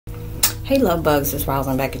Hey love bugs, it's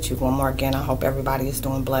Roslynn back at you one more again. I hope everybody is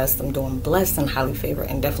doing blessed. I'm doing blessed and highly favored,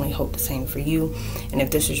 and definitely hope the same for you. And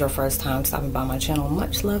if this is your first time stopping by my channel,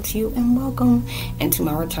 much love to you and welcome. And to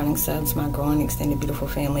my returning subs, my growing extended beautiful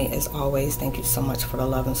family, as always, thank you so much for the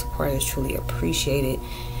love and support. It's truly appreciated.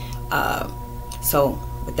 So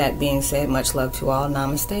with that being said, much love to all.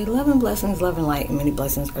 Namaste, love and blessings, love and light, and many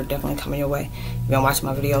blessings are definitely coming your way. If you've been watching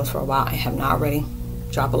my videos for a while and have not already,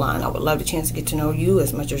 drop a line. I would love the chance to get to know you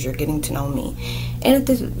as much as you're getting to know me. And if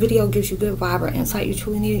this video gives you good vibe or insight you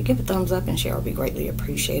truly need, give a thumbs up and share. It would be greatly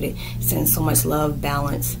appreciated. Send so much love,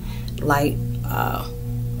 balance, light,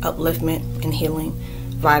 upliftment, and healing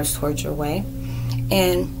vibes towards your way.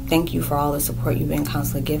 And thank you for all the support you've been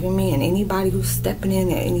constantly giving me. And anybody who's stepping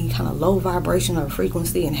in at any kind of low vibration or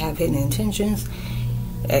frequency and have hidden intentions,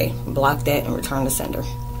 hey, block that and return the sender.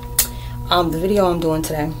 The video I'm doing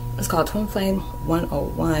today is called Twin Flame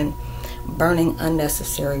 101, Burning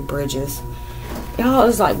Unnecessary Bridges. Y'all,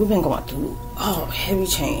 it's like we've been going through heavy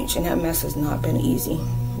change, and that mess has not been easy.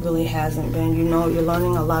 Really hasn't been. You know, you're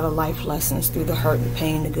learning a lot of life lessons through the hurt, the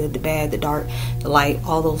pain, the good, the bad, the dark, the light,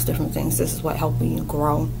 all those different things. This is what helping you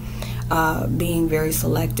grow. Being very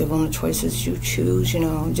selective on the choices you choose, you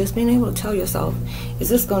know, just being able to tell yourself, is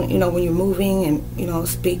this going to, you know, when you're moving and, you know,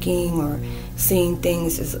 speaking or seeing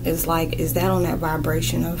things, is like, is that on that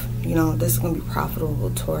vibration of, you know, this is going to be profitable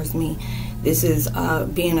towards me? This is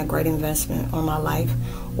being a great investment on my life.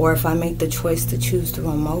 Or if I make the choice to choose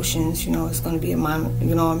through emotions, you know, it's going to be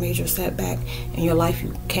a major setback in your life.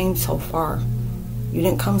 You came so far. You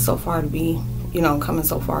didn't come so far to be, you know, coming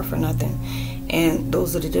so far for nothing. And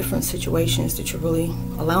those are the different situations that you're really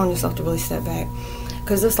allowing yourself to really step back.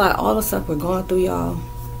 Because it's like all the stuff we're going through, y'all,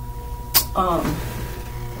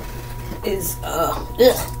 is,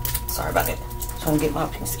 sorry about it. Trying to get my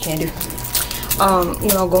piece of candy.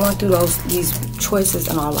 You know, going through these choices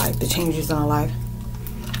in our life, the changes in our life,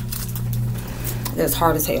 it's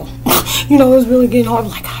hard as hell. You know, it's really getting hard.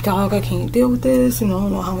 I'm like, oh, dog, I can't deal with this. You know, I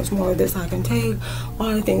don't know how much more of this I can take.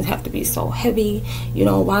 Why do things have to be so heavy? You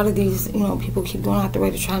know, why do these, you know, people keep going out the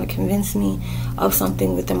way to try to convince me of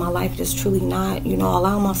something within my life that's truly not? You know,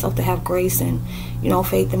 allow myself to have grace and, you know,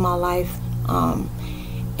 faith in my life.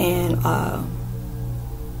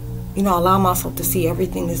 You know, allow myself to see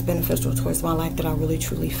everything that's beneficial towards my life that I really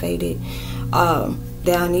truly faded, that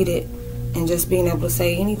I needed. And just being able to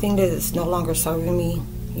say anything that is no longer serving me,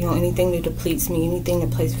 you know, anything that depletes me, anything that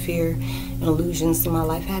plays fear and illusions to my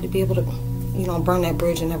life, I had to be able to, you know, burn that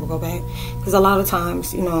bridge and never go back. Because a lot of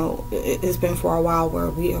times, you know, it's been for a while where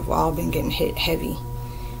we have all been getting hit heavy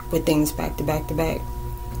with things back to back to back.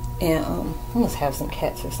 And I must have some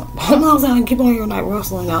cats or something. I was out and keep on hearing like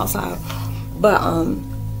rustling outside. But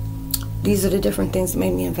these are the different things that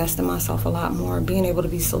made me invest in myself a lot more. Being able to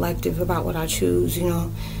be selective about what I choose, you know,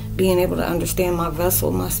 being able to understand my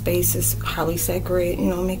vessel, my space is highly sacred. You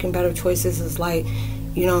know, making better choices is like,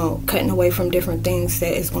 you know, cutting away from different things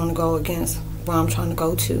that is going to go against where I'm trying to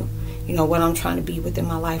go to. You know, what I'm trying to be within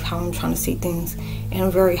my life, how I'm trying to see things in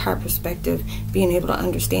a very high perspective. Being able to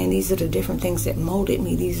understand these are the different things that molded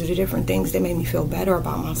me. These are the different things that made me feel better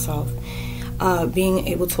about myself. Being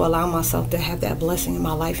able to allow myself to have that blessing in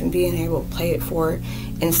my life and being able to pay it forward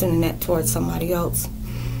and sending that towards somebody else.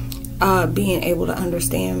 Being able to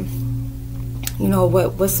understand, you know,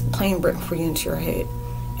 what's playing written for you into your head.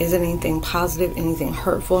 Is it anything positive, anything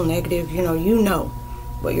hurtful, negative? You know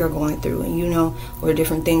what you're going through, and you know where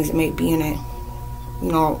different things that may be in a,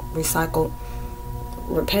 you know, repetitive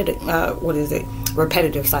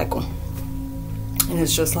cycle. And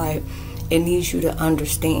it's just like, it needs you to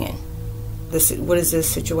understand this. What is this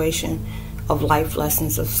situation of life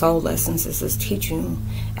lessons, of soul lessons? This is teaching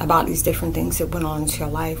about these different things that went on into your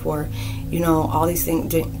life, or, you know, all these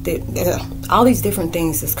things, all these different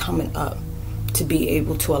things that's coming up to be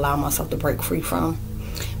able to allow myself to break free from.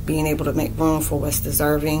 Being able to make room for what's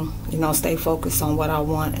deserving, you know, stay focused on what I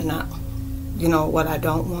want and not, you know, what I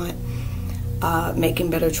don't want. Making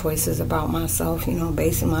better choices about myself, you know,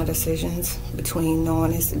 basing my decisions between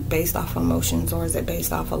knowing is it based off of emotions or is it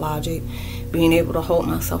based off of logic. Being able to hold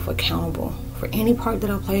myself accountable for any part that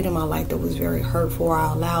I played in my life that was very hurtful, or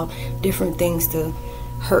I allowed different things to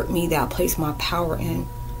hurt me that I placed my power in,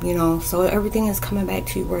 you know. So everything is coming back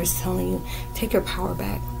to you where it's telling you, take your power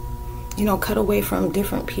back. You know, cut away from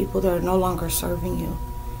different people that are no longer serving you.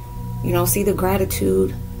 You know, see the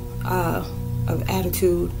gratitude of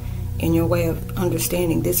attitude in your way of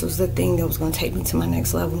understanding. This was the thing that was going to take me to my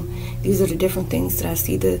next level. These are the different things that I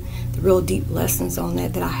see, the real deep lessons on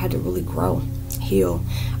that I had to really grow, heal,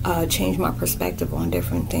 change my perspective on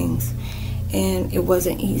different things. And it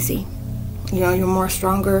wasn't easy. You know, you're more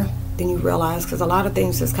stronger than you realize, because a lot of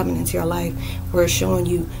things that's coming into your life where it's showing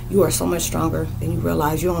you you are so much stronger than you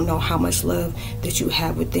realize. You don't know how much love that you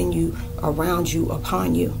have within you, around you,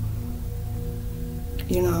 upon you,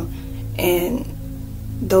 you know. And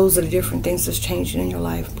those are the different things that's changing in your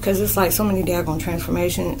life, because it's like so many daggone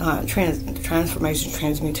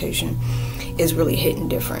transmutation is really hitting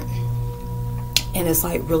different, and it's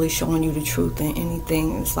like really showing you the truth in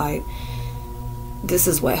anything. It's like, this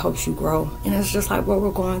is what helps you grow. And it's just like what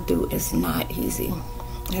we're going through is not easy.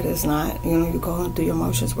 It is not. You know, you're going through your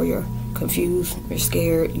emotions where you're confused, you're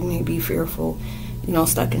scared, you may be fearful, you know,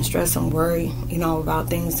 stuck in stress and worry, you know, about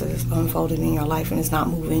things that is unfolded in your life and it's not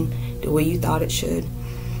moving the way you thought it should.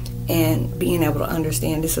 And being able to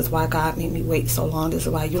understand, this is why God made me wait so long. This is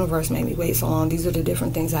why the universe made me wait so long. These are the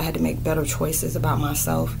different things I had to make better choices about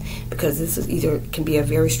myself, because this is either can be a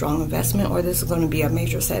very strong investment or this is going to be a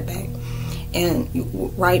major setback. And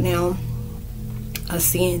right now, I'm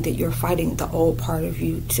seeing that you're fighting the old part of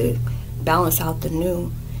you to balance out the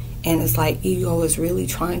new. And it's like ego is really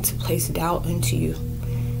trying to place doubt into you.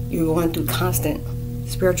 You're going through constant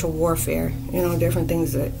spiritual warfare, you know, different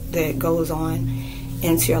things that goes on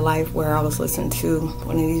into your life. Where I was listening to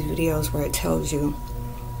one of these videos where it tells you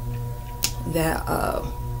that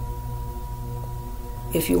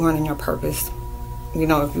if you weren't in your purpose, you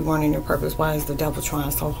know, if you weren't in your purpose, why is the devil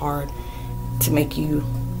trying so hard to make you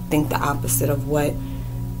think the opposite of what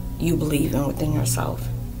you believe in within yourself?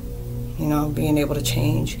 You know, being able to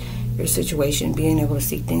change your situation, being able to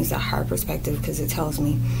see things at a higher perspective, because it tells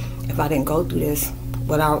me if I didn't go through this,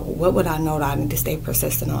 what would I know that I need to stay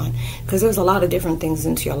persistent on? Because there's a lot of different things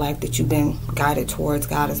into your life that you've been guided towards.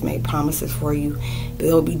 God has made promises for you.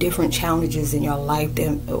 There will be different challenges in your life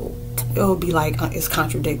that it'll be like it's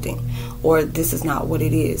contradicting, or this is not what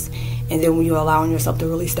it is. And then when you're allowing yourself to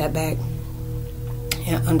really step back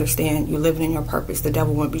and understand you're living in your purpose, the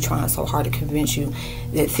devil won't be trying so hard to convince you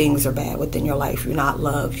that things are bad within your life. You're not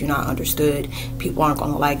loved, you're not understood, people aren't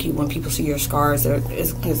going to like you. When people see your scars,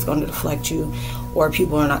 it's going to deflect you, or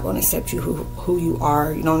people are not going to accept you who you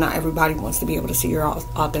are. You know, not everybody wants to be able to see your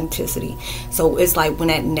authenticity. So it's like when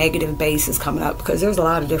that negative base is coming up, because there's a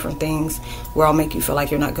lot of different things where I'll make you feel like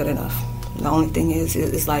you're not good enough. The only thing is,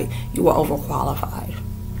 it's like you are overqualified.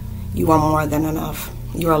 You are more than enough.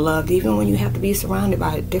 You are loved, even when you have to be surrounded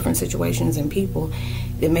by different situations and people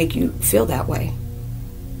that make you feel that way.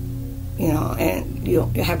 You know, and you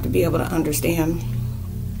have to be able to understand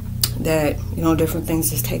that, you know, different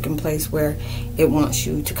things is taking place where it wants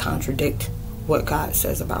you to contradict what God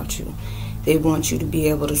says about you. They want you to be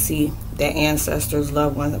able to see that ancestors,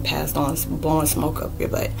 loved ones that passed on, blowing smoke up your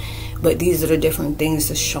butt. But these are the different things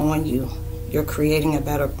that's showing you you're creating a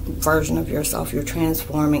better version of yourself. You're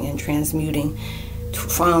transforming and transmuting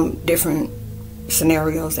from different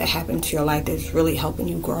scenarios that happen to your life that's really helping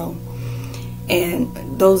you grow.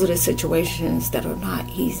 And those are the situations that are not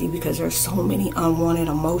easy, because there's so many unwanted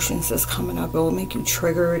emotions that's coming up. It will make you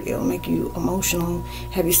triggered, it will make you emotional,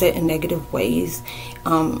 heavy set in negative ways,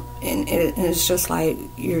 and it's just like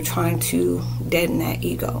you're trying to deaden that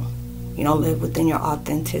ego, you know, live within your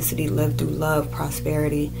authenticity, live through love,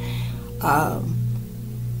 prosperity,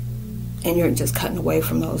 and you're just cutting away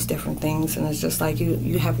from those different things. And it's just like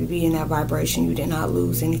you have to be in that vibration. You did not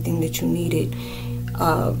lose anything that you needed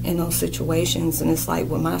in those situations. And it's like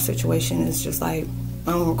with my situation, it's just like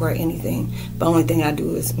I don't regret anything. The only thing I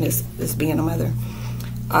do is miss being a mother,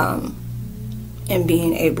 and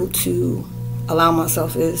being able to allow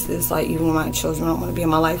myself is like, even when my children don't want to be in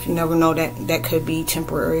my life, you never know that could be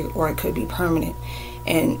temporary or it could be permanent.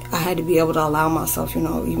 And I had to be able to allow myself, you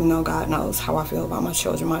know, even though God knows how I feel about my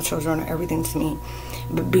children are everything to me,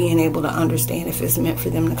 but being able to understand if it's meant for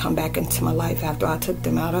them to come back into my life after I took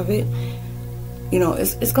them out of it, you know,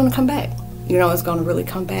 it's going to come back. You know, it's going to really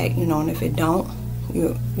come back, you know, and if it don't,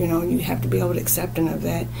 you know, you have to be able to accept of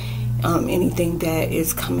that. Anything that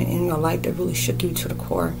is coming in your life that really shook you to the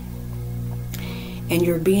core. And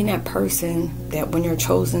you're being that person that when you're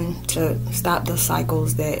chosen to stop the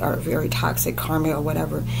cycles that are very toxic, karma or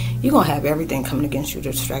whatever, you're going to have everything coming against you to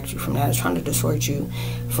distract you from that. It's trying to distort you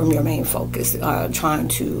from your main focus, trying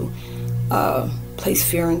to place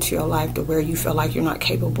fear into your life to where you feel like you're not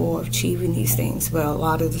capable of achieving these things. But a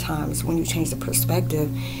lot of the times when you change the perspective,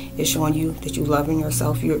 it's showing you that you love in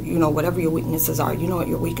yourself. You know, whatever your weaknesses are, you know what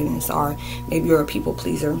your weaknesses are. Maybe you're a people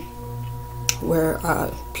pleaser, where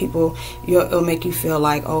it'll make you feel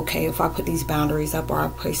like, okay, if I put these boundaries up or I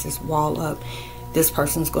place this wall up, this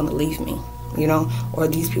person's going to leave me, you know, or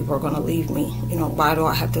these people are going to leave me. You know, why do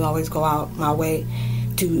I have to always go out my way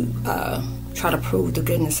to try to prove the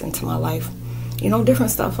goodness into my life? You know,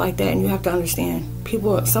 different stuff like that. And you have to understand,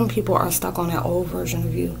 some people are stuck on that old version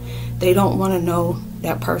of you. They don't want to know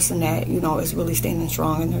that person that, you know, is really standing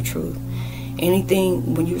strong in their truth.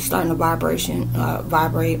 Anything, when you're starting to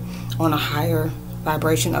vibrate on a higher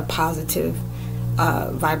vibration of positive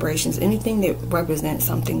vibrations, anything that represents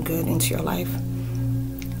something good into your life,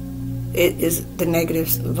 it is the negative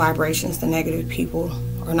vibrations, the negative people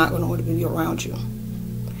are not going to want to be around you.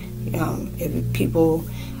 If people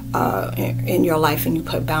in your life and you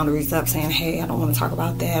put boundaries up saying, hey, I don't want to talk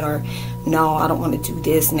about that, or no, I don't want to do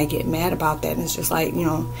this, and they get mad about that, and it's just like, you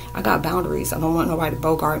know, I got boundaries. I don't want nobody to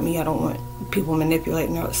bogart me. I don't want people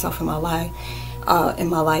manipulating themselves in my life,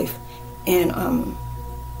 and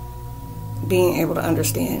being able to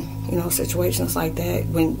understand, you know, situations like that.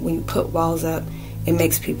 When you put walls up, it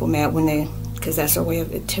makes people mad because that's their way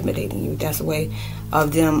of intimidating you. That's a way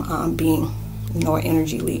of them being, you know, an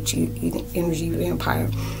energy leech, energy vampire.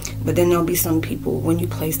 But then there'll be some people, when you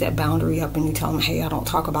place that boundary up and you tell them, hey, I don't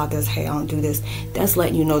talk about this, hey, I don't do this, that's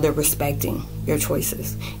letting you know they're respecting your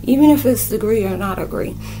choices. Even if it's agree or not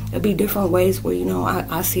agree. There'll be different ways where, you know,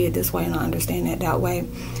 I see it this way and I understand it that way.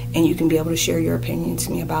 And you can be able to share your opinion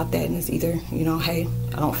to me about that. And it's either, you know, hey,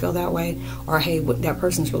 I don't feel that way, or hey, that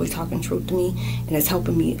person's really talking truth to me and it's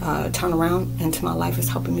helping me turn around into my life. It's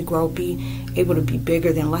helping me grow, be able to be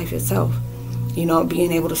bigger than life itself. You know,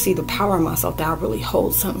 being able to see the power in myself, that I really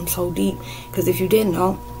hold something so deep. Because if you didn't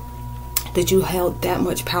know that you held that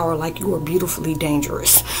much power, like, you were beautifully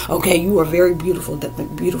dangerous. Okay, you are very beautiful,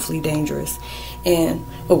 beautifully dangerous. And,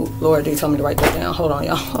 oh, Lord, they told me to write that down. Hold on,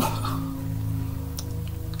 y'all.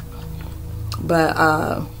 But,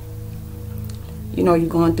 you know, you're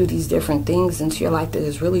going through these different things into your life that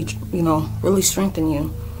is really, you know, really strengthening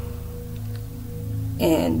you.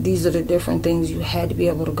 And these are the different things you had to be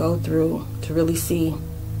able to go through to really see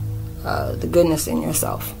the goodness in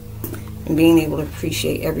yourself. And being able to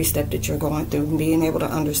appreciate every step that you're going through. And being able to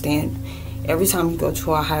understand every time you go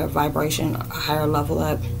to a higher vibration, a higher level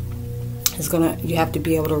up, you have to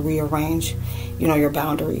be able to rearrange, you know, your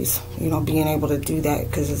boundaries. You know, being able to do that,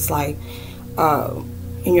 because it's like,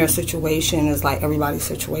 in your situation, it's like everybody's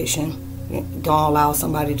situation. Don't allow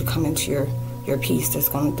somebody to come into your peace that's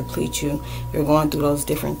going to deplete you. You're going through those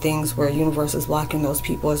different things where the universe is blocking those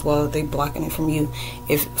people as well. They're blocking it from you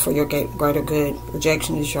for your greater good.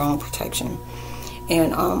 Rejection is your own protection.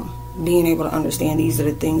 And being able to understand these are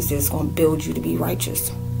the things that's going to build you to be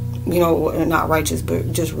righteous. You know, not righteous,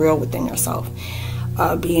 but just real within yourself.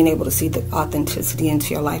 Being able to see the authenticity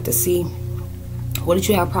into your life, to see what did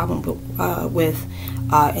you have problems with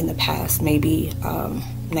in the past. Maybe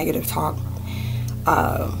negative talk,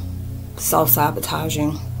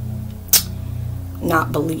 self-sabotaging,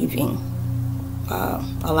 not believing,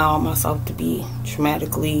 allowing myself to be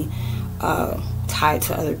traumatically tied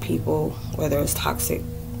to other people, whether it's toxic,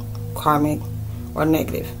 karmic, or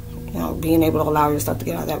negative. You know, being able to allow yourself to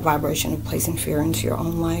get out of that vibration of placing fear into your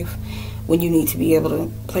own life when you need to be able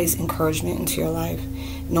to place encouragement into your life,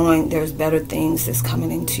 knowing there's better things that's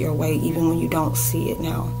coming into your way even when you don't see it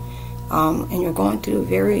now. And you're going through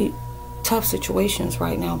very tough situations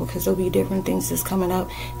right now, because there'll be different things that's coming up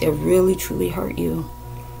that really truly hurt you,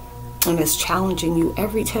 and it's challenging you.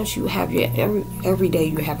 Every test you have, every day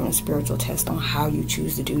you're having a spiritual test on how you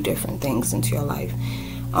choose to do different things into your life.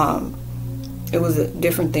 It was a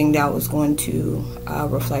different thing that I was going to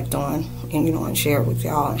reflect on and, you know, and share with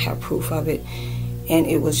y'all and have proof of it. And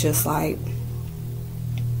it was just like,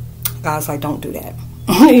 God's like, don't do that.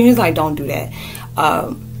 He's like, don't do that.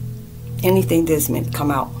 Anything that's meant to come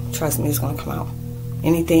out, trust me, it's going to come out.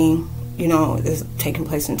 Anything, you know, that's taking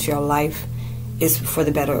place into your life is for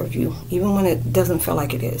the better of you, even when it doesn't feel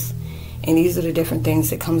like it is. And these are the different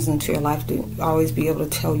things that comes into your life to always be able to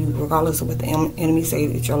tell you, regardless of what the enemy say,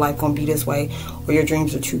 that your life going to be this way, or your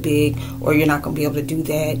dreams are too big, or you're not going to be able to do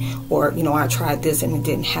that, or, you know, I tried this and it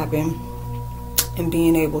didn't happen. And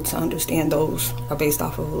being able to understand those are based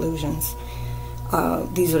off of illusions.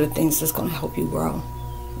 These are the things that's going to help you grow.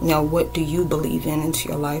 You know, what do you believe in into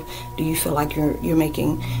your life? Do you feel like you're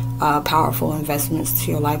making powerful investments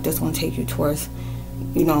to your life that's going to take you towards,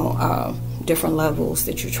 you know, different levels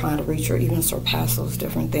that you're trying to reach, or even surpass those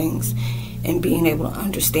different things? And being able to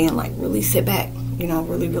understand, like, really sit back, you know,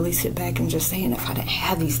 really sit back and just saying, if I didn't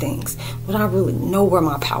have these things, would I really know where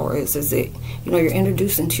my power is? Is it, you know, you're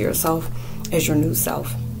introducing to yourself as your new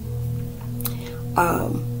self.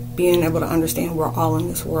 Being able to understand we're all in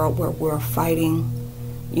this world where we're fighting,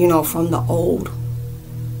 you know, from the old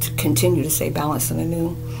to continue to stay balanced in the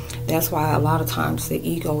new. That's why a lot of times the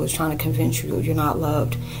ego is trying to convince you you're not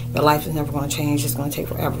loved. Your life is never going to change. It's going to take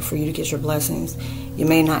forever for you to get your blessings. You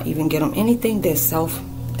may not even get them. Anything that's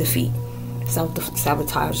self-defeat,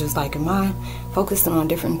 self-sabotage. It's like, am I focusing on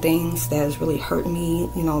different things that is really hurting me?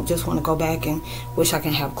 You know, just want to go back and wish I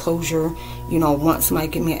can have closure. You know, want somebody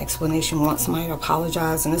to give me an explanation, want somebody to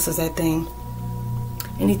apologize, and this is that thing.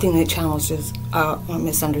 Anything that challenges or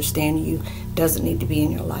misunderstanding you doesn't need to be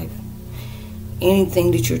in your life.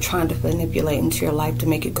 Anything that you're trying to manipulate into your life to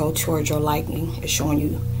make it go towards your liking is showing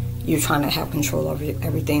you you're trying to have control over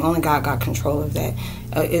everything. Only God got control of that.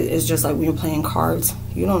 It's just like when you're playing cards.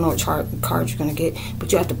 You don't know what cards you're going to get,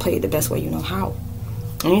 but you have to play it the best way you know how.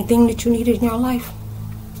 Anything that you needed in your life,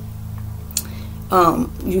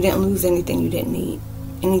 you didn't lose anything you didn't need.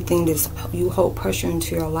 Anything that you hold pressure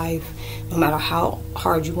into your life, no matter how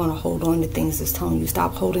hard you want to hold on to things that's telling you,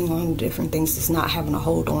 stop holding on to different things that's not having a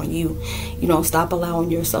hold on you. You know, stop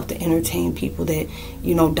allowing yourself to entertain people that,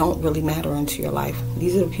 you know, don't really matter into your life.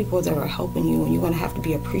 These are the people that are helping you, and you're going to have to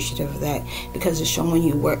be appreciative of that, because it's showing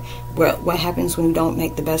you what happens when you don't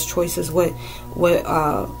make the best choices, what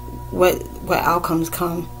outcomes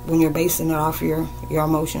come when you're basing it off your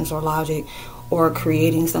emotions or logic, or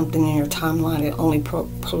creating something in your timeline that only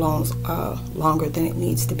prolongs longer than it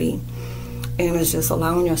needs to be. And it's just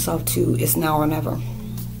allowing yourself to, it's now or never.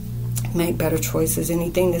 Make better choices.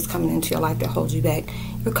 Anything that's coming into your life that holds you back,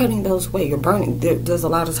 you're cutting those away. You're burning. There's a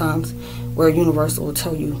lot of times where Universal will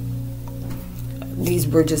tell you these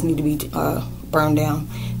bridges need to be burned down.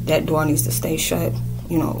 That door needs to stay shut.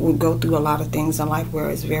 You know, we go through a lot of things in life where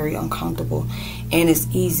it's very uncomfortable, and it's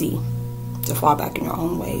easy to fall back in your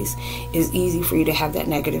own ways. It's easy for you to have that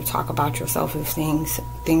negative talk about yourself if things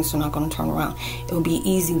are not going to turn around. It will be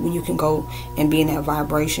easy when you can go and be in that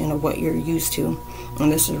vibration of what you're used to.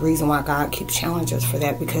 And this is the reason why God keeps challenging us for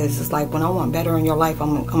that, because it's like, when I want better in your life,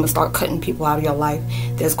 I'm going to start cutting people out of your life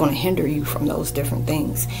that's going to hinder you from those different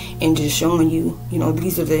things, and just showing you, you know,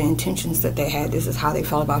 these are the intentions that they had. This is how they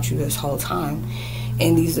felt about you this whole time.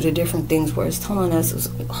 And these are the different things where it's telling us it's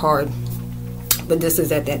hard. But this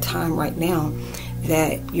is at that time right now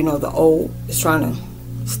that, you know, the old is trying to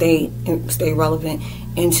stay relevant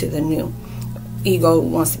into the new. Ego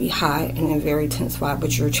wants to be high and in very tense vibe,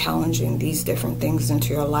 but you're challenging these different things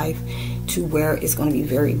into your life to where it's going to be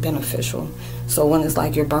very beneficial. So when it's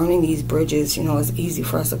like you're burning these bridges, you know, it's easy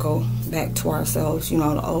for us to go back to ourselves, you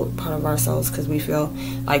know, the old part of ourselves, because we feel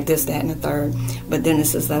like this, that, and the third. But then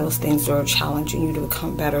it's just those things that are challenging you to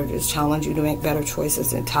become better, just challenge you to make better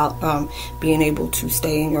choices, and being able to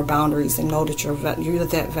stay in your boundaries and know that you're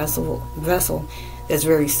that vessel that's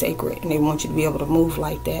very sacred, and they want you to be able to move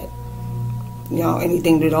like that. You know,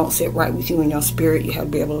 anything that don't sit right with you in your spirit, you have to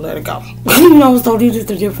be able to let it go. You know, so these are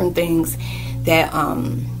the different things that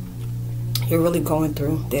you're really going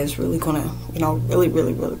through that's really going to, you know,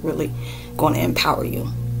 really going to empower you.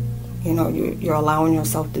 You know, you're allowing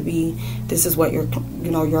yourself to be, this is what you're,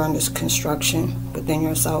 you know, you're in this construction within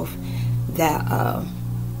yourself that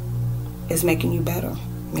is making you better,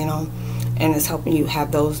 you know, and it's helping you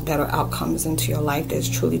have those better outcomes into your life that's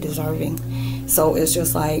truly deserving. So it's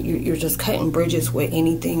just like you're just cutting bridges with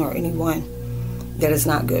anything or anyone that is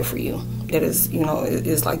not good for you. That is, you know,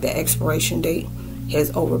 it's like the expiration date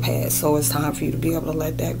has overpassed. So it's time for you to be able to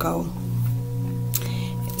let that go,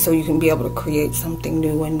 so you can be able to create something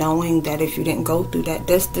new. And knowing that if you didn't go through that,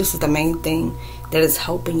 this is the main thing that is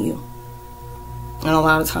helping you. And a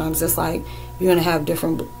lot of times it's like you're going to have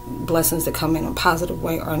different blessings that come in a positive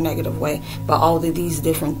way or a negative way. But all of these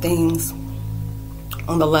different things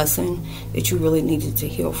on the lesson that you really needed to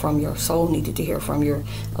heal from, your soul needed to hear from, you're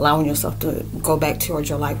allowing yourself to go back towards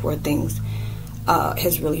your life where things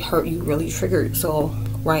has really hurt you, really triggered. So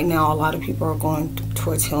right now a lot of people are going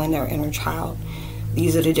towards healing their inner child.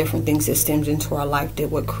 These are the different things that stemmed into our life that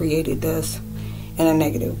what created this in a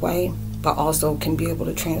negative way, but also can be able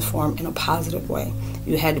to transform in a positive way.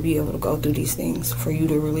 You had to be able to go through these things for you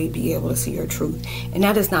to really be able to see your truth. And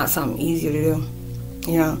that is not something easy to do,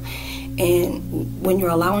 you know. And when you're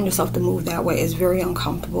allowing yourself to move that way, it's very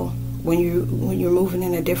uncomfortable. When you're moving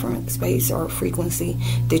in a different space or frequency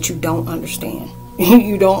that you don't understand.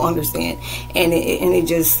 You don't understand. And it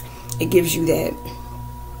gives you that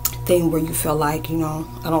thing where you feel like, you know,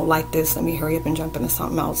 I don't like this, let me hurry up and jump into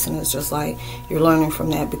something else. And it's just like you're learning from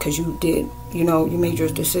that, because you did, you know, you made your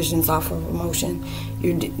decisions off of emotion.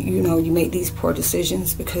 You made these poor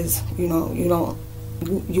decisions because, you know,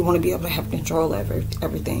 you want to be able to have control over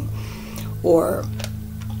everything. Or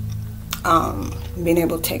being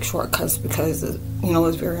able to take shortcuts because, you know,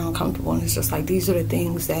 it's very uncomfortable. And it's just like, these are the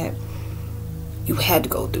things that you had to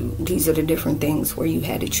go through. These are the different things where you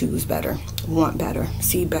had to choose better, want better,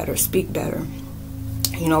 see better, speak better.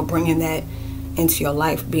 You know, bringing that into your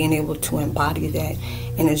life, being able to embody that.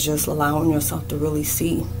 And it's just allowing yourself to really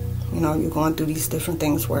see You know, you're going through these different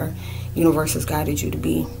things where universe has guided you to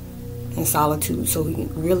be in solitude, so you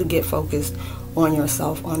can really get focused on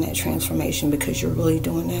yourself, on that transformation, because you're really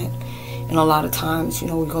doing that. And a lot of times, you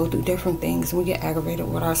know, we go through different things and we get aggravated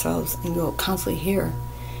with ourselves, and you'll constantly hear,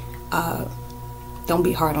 don't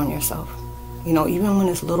be hard on yourself. You know, even when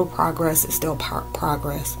it's little progress, it's still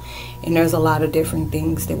progress. And there's a lot of different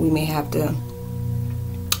things that we may have to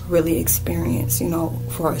really experience, you know,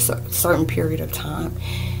 for a certain period of time,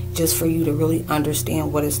 just for you to really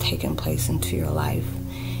understand what is taking place into your life.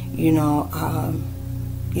 You know,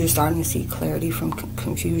 you're starting to see clarity from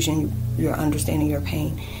confusion. You're understanding your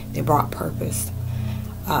pain. They brought purpose.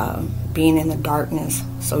 Being in the darkness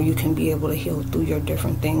so you can be able to heal through your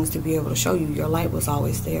different things, to be able to show you your light was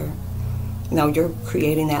always there. You know, you're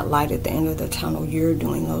creating that light at the end of the tunnel. You're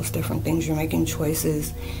doing those different things. You're making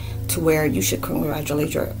choices to where you should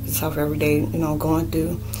congratulate yourself every day, you know, going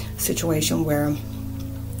through a situation where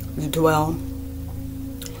you dwell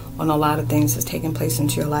on a lot of things that's taking place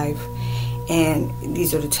into your life. And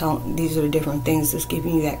these are the different things that's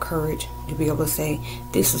giving you that courage to be able to say,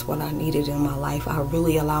 this is what I needed in my life. I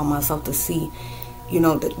really allow myself to see, you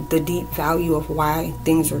know, the deep value of why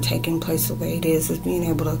things are taking place the way it is being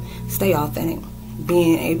able to stay authentic,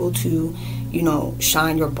 being able to, you know,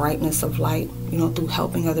 shine your brightness of light, you know, through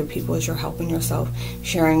helping other people as you're helping yourself,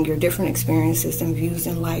 sharing your different experiences and views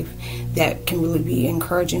in life that can really be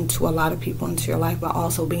encouraging to a lot of people into your life, but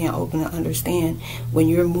also being open to understand when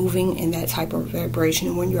you're moving in that type of vibration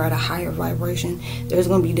and when you're at a higher vibration, there's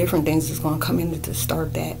going to be different things that's going to come in to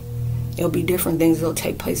start that. There'll be different things that'll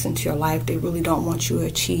take place into your life. They really don't want you to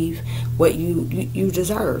achieve what you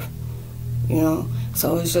deserve, you know.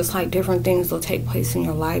 So it's just like different things will take place in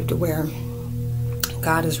your life to where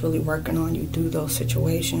God is really working on you through those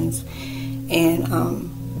situations,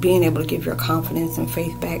 and being able to give your confidence and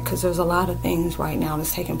faith back, because there's a lot of things right now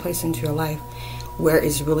that's taking place into your life where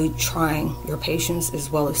it's really trying your patience as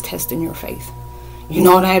well as testing your faith. You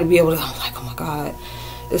know, and I had to be able to, I'm like, oh my God,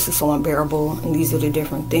 this is so unbearable, and these are the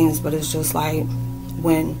different things. But it's just like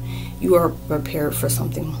when you are prepared for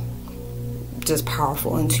something just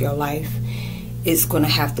powerful into your life, it's going to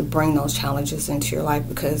have to bring those challenges into your life,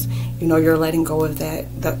 because, you know, you're letting go of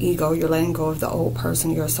the ego, you're letting go of the old person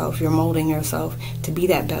yourself, you're molding yourself to be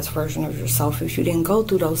that best version of yourself. If you didn't go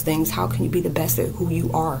through those things, how can you be the best at who you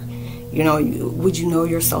are? You know, would you know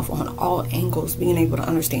yourself on all angles, being able to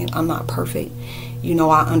understand I'm not perfect. You know,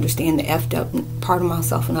 I understand the effed up part of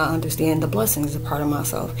myself, and I understand the blessings of part of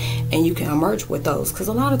myself. And you can emerge with those. Because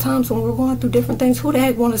a lot of times when we're going through different things, who the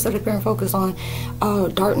heck wants to sit up here and focus on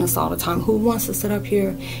darkness all the time? Who wants to sit up here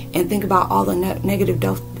and think about all the negative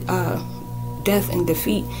death and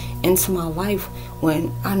defeat into my life,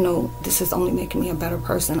 when I know this is only making me a better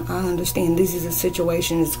person? I understand this is a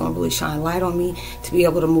situation that's going to really shine light on me to be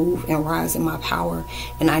able to move and rise in my power,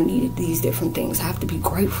 and I needed these different things. I have to be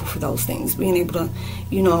grateful for those things, being able to,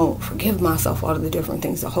 you know, forgive myself all of the different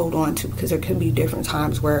things to hold on to, because there could be different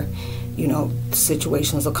times where, you know,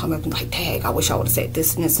 situations will come up and like, dang, I wish I would have said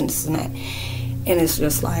this and this and this and that. And it's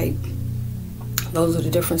just like, those are the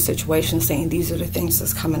different situations, saying these are the things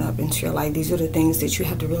that's coming up into your life. These are the things that you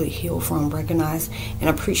have to really heal from, recognize, and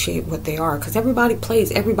appreciate what they are. Because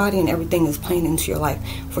everybody and everything is playing into your life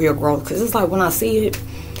for your growth. Because it's like when I see it,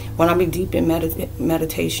 when I be deep in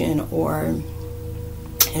meditation, or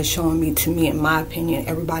it's showing me, to me, in my opinion,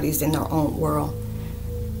 everybody's in their own world.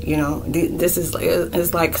 You know, this is,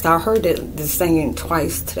 it's like, cause I heard this singing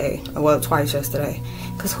twice yesterday.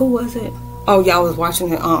 Because who was it? Oh yeah, I was watching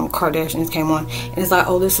the Kardashians came on, and it's like,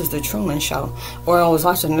 oh, this is the Truman Show. Or I was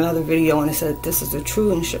watching another video and it said this is the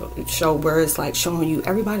Truman Show, where it's like showing you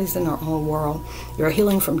everybody's in their own world. You're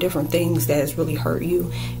healing from different things that has really hurt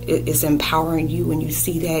you. It's empowering you. When you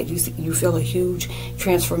see that, you feel a huge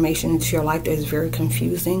transformation into your life that is very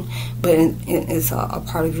confusing, but it's a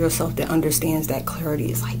part of yourself that understands that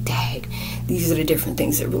clarity. It's like, dang, these are the different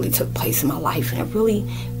things that really took place in my life, and it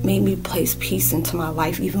really made me place peace into my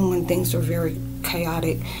life, even when things are very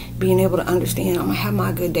chaotic. Being able to understand, I'm gonna have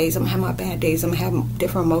my good days, I'm gonna have my bad days, I'm gonna have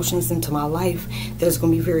different emotions into my life that's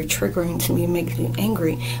gonna be very triggering to me and make me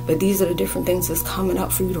angry. But these are the different things that's coming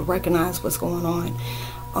up for you to recognize what's going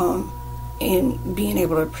on, and being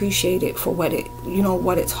able to appreciate it for what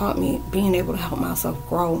it taught me, being able to help myself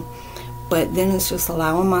grow. But then it's just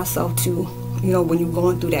allowing myself to, you know, when you're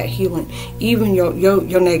going through that healing, even your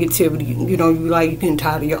negativity, you know, you getting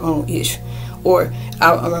tired of your own ish. Or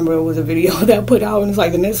I remember it was a video that I put out, and it's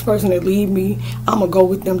like, the next person that leave me, I'm gonna go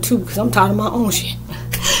with them too, because I'm tired of my own shit.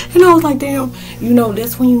 And I was like, damn, you know,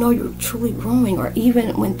 that's when you know you're truly growing. Or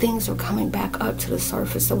even when things are coming back up to the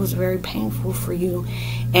surface that was very painful for you,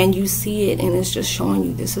 and you see it and it's just showing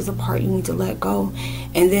you this is a part you need to let go.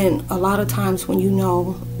 And then a lot of times when you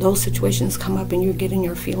know those situations come up and you're getting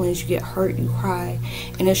your feelings, you get hurt, you cry,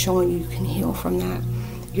 and it's showing you can heal from that.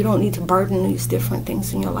 You don't need to burden these different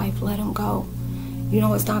things in your life. Let them go. You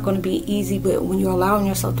know, it's not going to be easy, but when you're allowing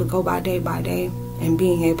yourself to go by day and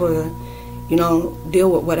being able to, you know, deal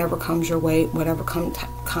with whatever comes your way, whatever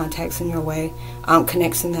contacts in your way,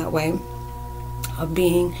 connects in that way, of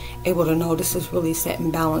being able to know this is really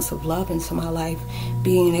setting balance of love into my life,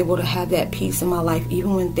 being able to have that peace in my life,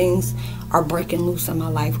 even when things are breaking loose in my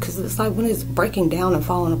life. Because it's like when it's breaking down and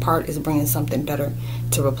falling apart, it's bringing something better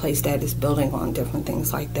to replace that. It's building on different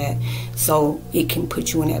things like that. So it can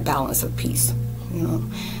put you in that balance of peace, you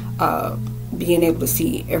know. Being able to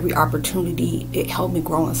see every opportunity, it helped me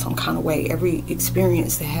grow in some kind of way. Every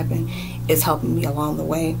experience that happened is helping me along the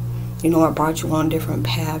way. You know, it brought you on different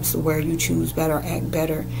paths where you choose better, act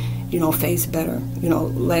better, you know, face better, you know,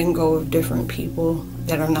 letting go of different people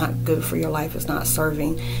that are not good for your life, is not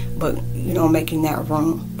serving, but, you know, making that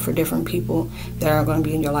room for different people that are going to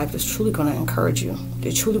be in your life that's truly going to encourage you.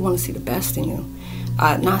 They truly want to see the best in you.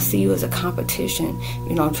 Not see you as a competition,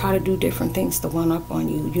 you know, try to do different things to one up on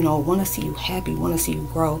you, you know, want to see you happy, want to see you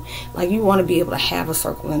grow. Like, you want to be able to have a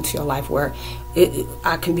circle into your life where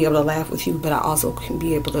I can be able to laugh with you, but I also can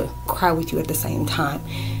be able to cry with you at the same time.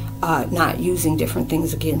 Not using different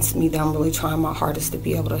things against me that I'm really trying my hardest to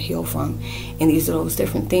be able to heal from. And these are those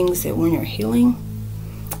different things that when you're healing,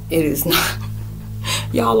 it is not...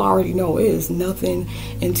 Y'all already know it is nothing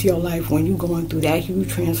into your life when you're going through that huge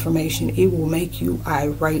transformation. It will make you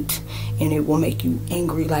irate and it will make you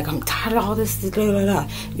angry. Like, I'm tired of all this,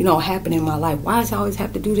 you know, happening in my life. Why does I always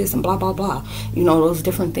have to do this and blah, blah, blah? You know, those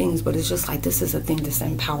different things. But it's just like, this is a thing that's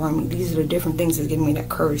empowering me. These are the different things that's giving me that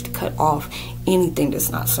courage to cut off anything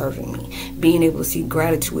that's not serving me. Being able to see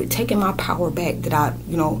gratitude, taking my power back that I,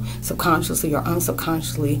 you know, subconsciously or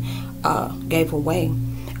unsubconsciously gave away,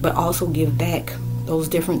 but also give back those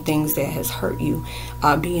different things that has hurt you,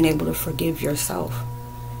 being able to forgive yourself,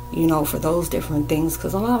 you know, for those different things.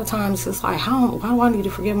 Because a lot of times it's like, why do I need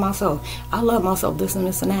to forgive myself? I love myself, this and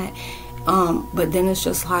this and that. But then it's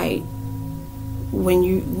just like, when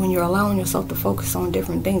you're allowing yourself to focus on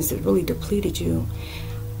different things that really depleted you,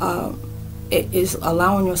 it is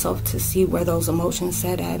allowing yourself to see where those emotions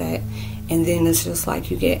set at, and then it's just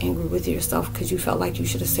like you get angry with yourself because you felt like you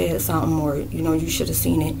should have said something, or, you know, you should have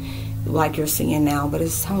seen it like you're seeing now. But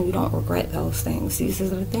it's telling you don't regret those things. These are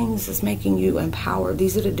the things that's making you empowered.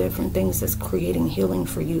 These are the different things that's creating healing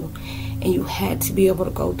for you. And you had to be able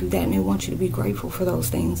to go through that, and they want you to be grateful for those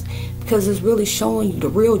things, because it's really showing you the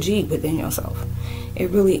real G within yourself. It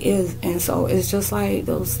really is. And so it's just like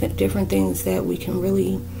those different things that we can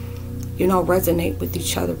really, you know, resonate with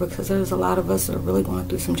each other, because there's a lot of us that are really going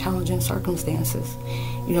through some challenging circumstances.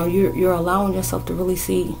 You know, you're allowing yourself to really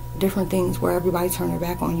see different things where everybody turned their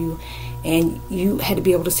back on you, and you had to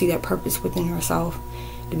be able to see that purpose within yourself,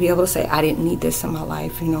 to be able to say, I didn't need this in my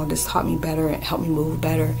life. You know, this taught me better, it helped me move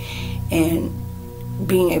better, and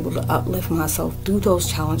being able to uplift myself through those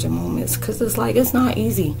challenging moments. Because it's like, it's not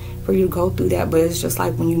easy for you to go through that, but it's just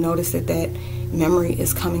like when you notice that memory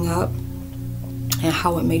is coming up and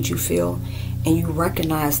how it made you feel, and you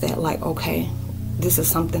recognize that, like, okay, this is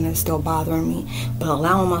something that's still bothering me, but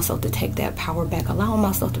allowing myself to take that power back, allowing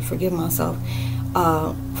myself to forgive myself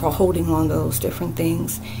for holding on to those different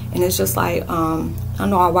things. And it's just like, I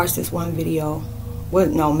know I watched this one video,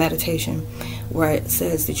 meditation, where it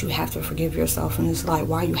says that you have to forgive yourself, and it's like,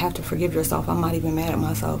 why you have to forgive yourself? I'm not even mad at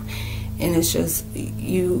myself. And it's just,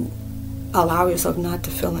 you allow yourself not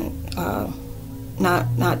to feel it,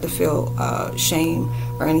 not to feel shame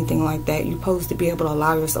or anything like that. You're supposed to be able to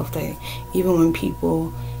allow yourself to, even when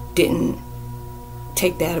people didn't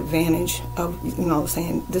take that advantage of, you know,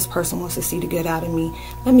 saying, this person wants to see the good out of me,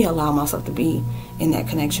 let me allow myself to be in that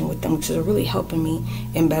connection with them, because they're really helping me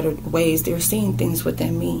in better ways. They're seeing things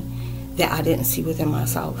within me that I didn't see within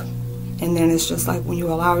myself. And then it's just like, when you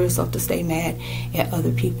allow yourself to stay mad at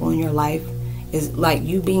other people in your life, is like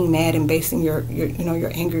you being mad and basing your you know,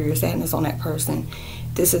 your anger, your sadness on that person.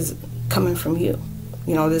 This is coming from you.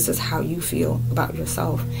 You know, this is how you feel about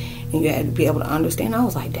yourself. And you had to be able to understand. I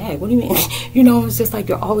was like, Dad, what do you mean? You know, it's just like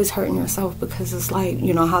you're always hurting yourself, because it's like,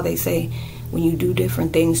 you know, how they say when you do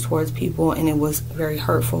different things towards people and it was very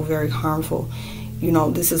hurtful, very harmful, you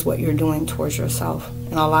know, this is what you're doing towards yourself.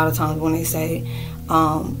 And a lot of times when they say,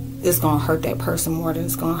 it's going to hurt that person more than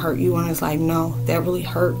it's going to hurt you, and it's like, no, that really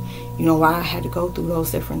hurt. You know, why I had to go through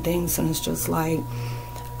those different things. And it's just like,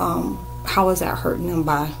 how is that hurting them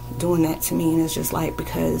by doing that to me? And it's just like,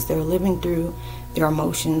 because they're living through their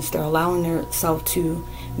emotions, they're allowing themselves to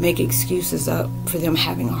make excuses up for them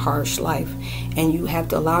having a harsh life. And you have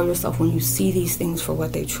to allow yourself, when you see these things for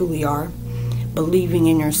what they truly are, believing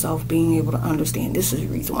in yourself, being able to understand, this is the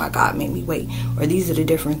reason why God made me wait, or these are the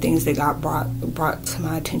different things that God brought to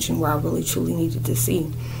my attention where I really truly needed to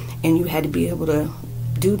see. And you had to be able to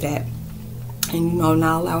do that. And,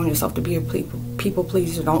 not allowing yourself to be a people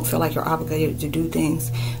pleaser. Don't feel like you're obligated to do things.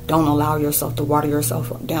 Don't allow yourself to water yourself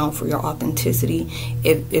down for your authenticity.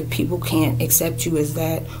 If people can't accept you as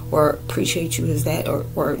that, or appreciate you as that, or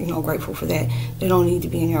grateful for that, they don't need to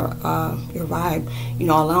be in your vibe.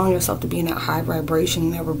 Allowing yourself to be in that high vibration,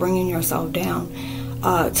 never bringing yourself down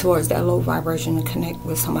towards that low vibration to connect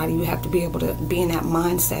with somebody. You have to be able to be in that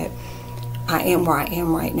mindset. I am where I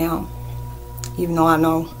am right now. Even though I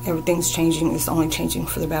know everything's changing, it's only changing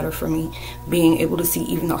for the better for me. Being able to see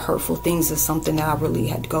even the hurtful things is something that I really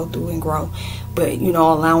had to go through and grow. But,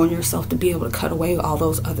 allowing yourself to be able to cut away all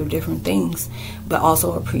those other different things, but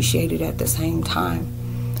also appreciate it at the same time.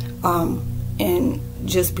 And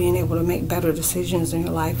just being able to make better decisions in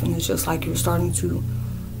your life. And it's just like you're starting to,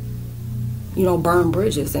 burn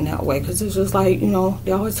bridges in that way. Because it's just like,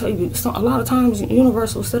 they always tell you, a lot of times the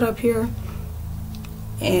universe will sit up here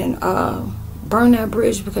and burn that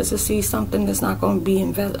bridge because it sees something that's not going to be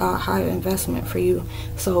a higher investment for you.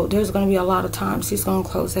 So there's going to be a lot of times he's going to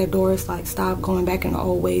close that door. It's like, stop going back in the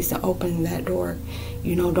old ways and opening that door.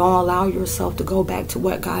 Don't allow yourself to go back to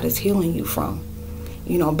what God is healing you from.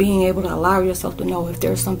 Being able to allow yourself to know if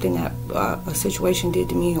there's something that a situation did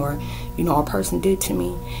to me, or a person did to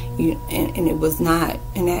me, and it was not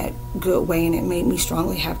in that good way, and it made me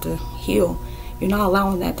strongly have to heal. You're not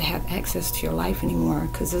allowing that to have access to your life anymore,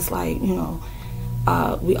 because it's like,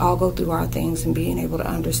 we all go through our things, and being able to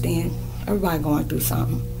understand everybody going through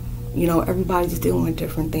something. Everybody's dealing with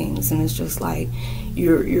different things, and it's just like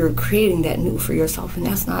you're creating that new for yourself, and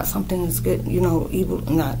that's not something that's good. Evil,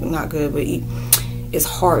 not good, but it's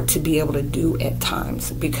hard to be able to do at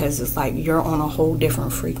times, because it's like you're on a whole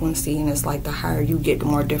different frequency, and it's like the higher you get, the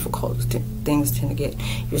more difficult things tend to get.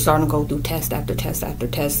 You're starting to go through test after test after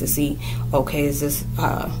test to see, okay, is this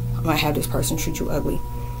I'm gonna have this person treat you ugly.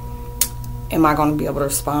 Am I going to be able to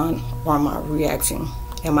respond, or am I reacting?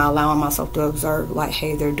 Am I allowing myself to observe, like,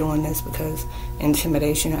 hey, they're doing this because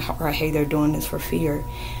intimidation, or hey, they're doing this for fear?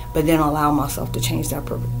 But then allow myself to change that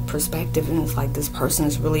perspective, and it's like, this person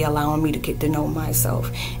is really allowing me to get to know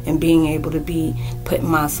myself, and being able to be putting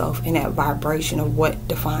myself in that vibration of what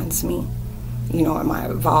defines me. Am I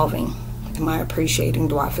evolving? Am I appreciating?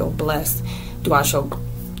 Do I feel blessed? Do I show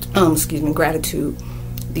gratitude?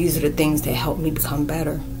 These are the things that help me become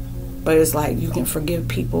better. But it's like, you can forgive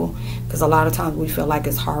people, because a lot of times we feel like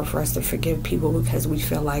it's hard for us to forgive people because we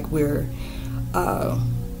feel like we're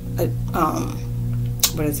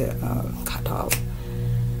what is it? I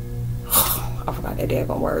forgot that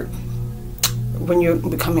daggone word. When you're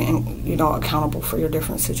becoming, accountable for your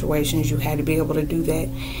different situations, you had to be able to do that,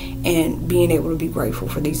 and being able to be grateful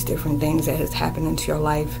for these different things that has happened into your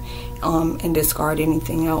life, and discard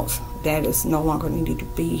anything else that is no longer needed to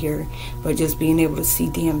be here. But just being able to see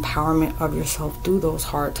the empowerment of yourself through those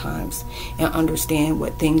hard times, and understand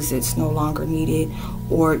what things that's no longer needed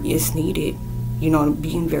or is needed.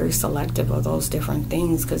 Being very selective of those different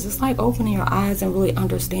things, because it's like opening your eyes and really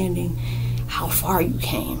understanding how far you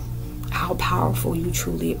came, how powerful you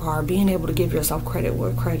truly are. Being able to give yourself credit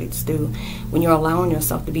where credit's due. When you're allowing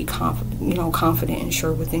yourself to be confident and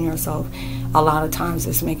sure within yourself, a lot of times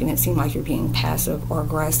it's making it seem like you're being passive or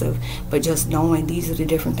aggressive. But just knowing these are the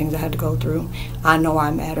different things I had to go through. I know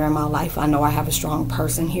I matter in my life. I know I have a strong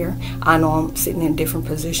person here. I know I'm sitting in different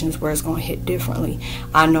positions where it's going to hit differently.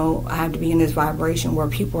 I know I have to be in this vibration where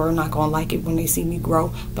people are not going to like it when they see me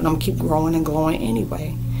grow, but I'm keep growing and glowing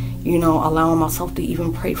anyway. Allowing myself to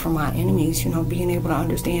even pray for my enemies, being able to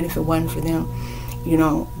understand if it wasn't for them,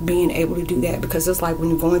 being able to do that. Because it's like when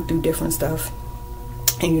you're going through different stuff,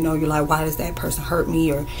 and you're like, why does that person hurt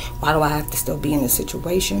me, or why do I have to still be in this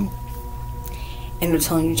situation? And they're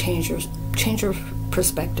telling you change your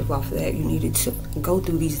perspective off of that. You needed to go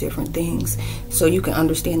through these different things so you can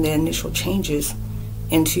understand the initial changes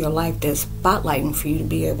into your life that's spotlighting for you to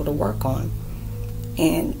be able to work on.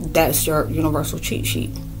 And that's your universal cheat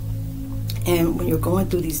sheet. And when you're going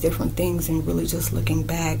through these different things and really just looking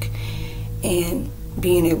back and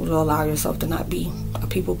being able to allow yourself to not be a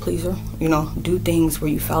people pleaser, do things where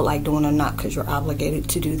you felt like doing or not because you're obligated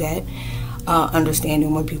to do that.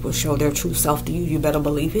 Understanding when people show their true self to you, you better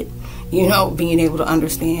believe it. Being able to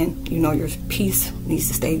understand, your peace needs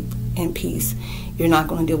to stay in peace. You're not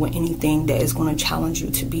going to deal with anything that is going to challenge you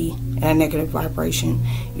to be in a negative vibration.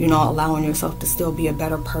 You know, allowing yourself to still be a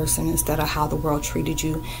better person instead of how the world treated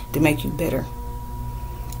you to make you bitter.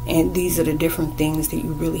 And these are the different things that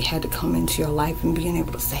you really had to come into your life, and being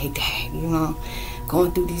able to say, dang, you know,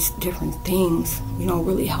 going through these different things, you know,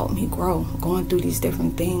 really helped me grow. Going through these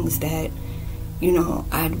different things that, you know,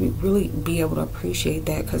 I'd really be able to appreciate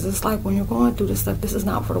that. Because it's like when you're going through this stuff, this is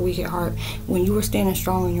not for the weak at heart. When you are standing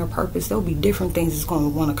strong in your purpose, there'll be different things that's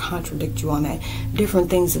going to want to contradict you on that. Different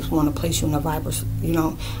things that's going to place you in a vibration, you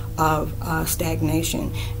know, of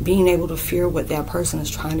stagnation. Being able to fear what that person is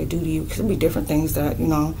trying to do to you. Because it'll be different things that, you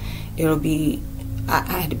know, it'll be,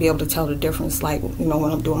 I had to be able to tell the difference. Like, you know,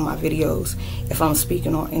 when I'm doing my videos, if I'm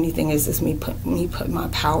speaking on anything, is this me put my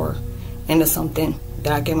power into something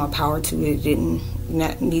that I gave my power to? It didn't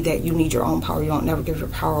need that. You need your own power. You don't never give your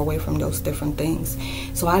power away from those different things.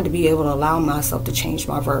 So I had to be able to allow myself to change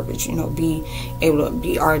my verbiage, you know, be able to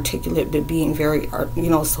be articulate, but being very, you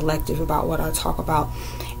know, selective about what I talk about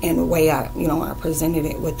and the way I, you know, I presented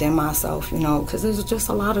it within myself, you know, because there's just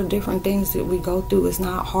a lot of different things that we go through. It's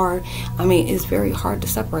not hard. I mean, it's very hard to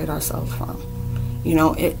separate ourselves from, you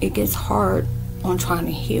know, it gets hard on trying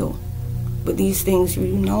to heal. But these things, you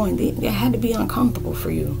know, and they had to be uncomfortable for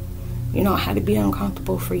you. You know, it had to be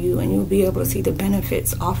uncomfortable for you, and you'll be able to see the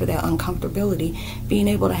benefits off of that uncomfortability. Being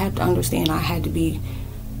able to have to understand, I had to be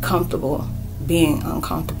comfortable being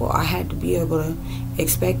uncomfortable. I had to be able to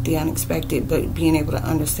expect the unexpected, but being able to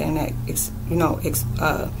understand that, you know,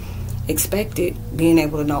 expected, being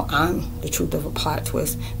able to know I'm the truth of a plot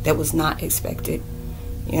twist that was not expected.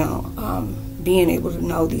 You know, being able to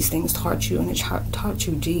know these things taught you, and it taught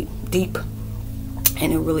you deep,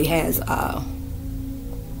 and it really has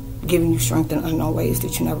given you strength in unknown ways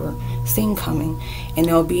that you never seen coming. And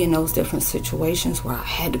there'll be in those different situations where I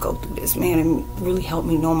had to go through this, man, and really helped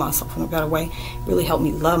me know myself in a better way, really helped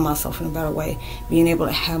me love myself in a better way. Being able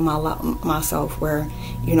to have myself where,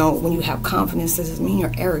 you know, when you have confidence, this doesn't mean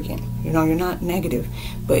you're arrogant. You know, you're not negative,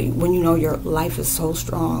 but when you know your life is so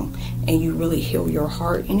strong and you really heal your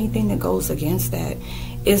heart, anything that goes against that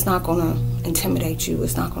is not going to intimidate you.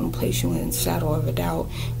 It's not going to place you in the shadow of a doubt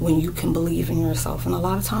when you can believe in yourself. And a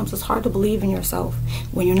lot of times it's hard to believe in yourself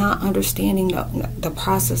when you're not understanding the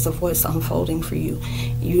process of what's unfolding for you.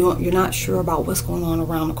 You're not sure about what's going on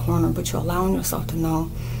around the corner, but you're allowing yourself to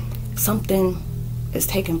know something is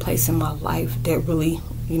taking place in my life that really,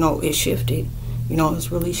 you know, it shifted. You know,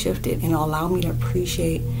 it's really shifted, and it allowed me to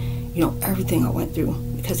appreciate, you know, everything I went through,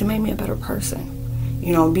 because it made me a better person.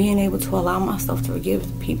 You know, being able to allow myself to forgive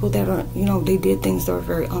people that are, you know, they did things that are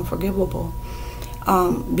very unforgivable.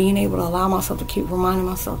 Being able to allow myself to keep reminding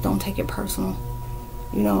myself, don't take it personal.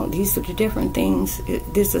 You know, these are the different things.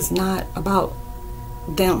 This is not about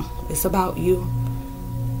them. It's about you,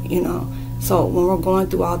 you know. So when we're going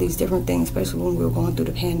through all these different things, especially when we were going through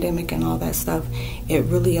the pandemic and all that stuff, it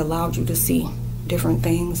really allowed you to see different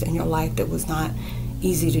things in your life that was not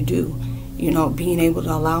easy to do. You know, being able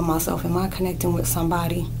to allow myself, am I connecting with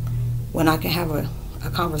somebody when I can have a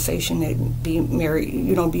conversation that be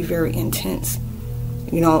very intense?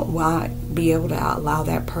 You know, will I be able to allow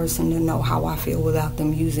that person to know how I feel without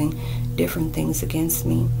them using different things against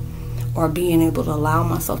me? Or being able to allow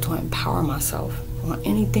myself to empower myself on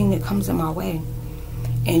anything that comes in my way.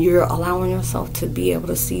 And you're allowing yourself to be able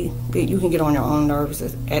to see that you can get on your own nerves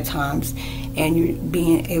at times, and you're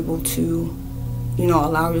being able to, you know,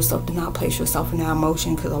 allow yourself to not place yourself in that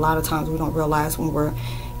emotion, because a lot of times we don't realize when we're,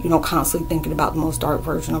 you know, constantly thinking about the most dark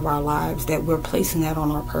version of our lives that we're placing that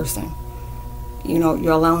on our person. You know,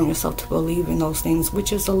 you're allowing yourself to believe in those things,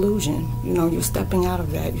 which is illusion. You know, you're stepping out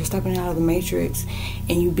of that. You're stepping out of the matrix,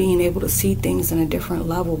 and you being able to see things in a different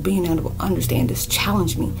level, being able to understand this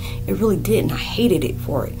challenged me. It really did, and I hated it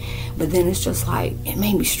for it. But then it's just like, it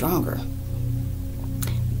made me stronger.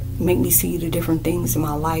 It made me see the different things in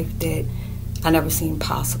my life that I never seen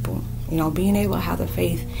possible. You know, being able to have the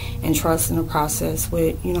faith and trust in the process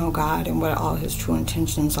with, you know, God and what all his true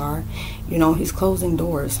intentions are. You know, he's closing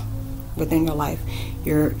doors within your life.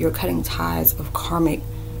 You're cutting ties of karmic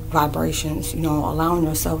vibrations, you know, allowing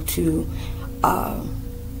yourself to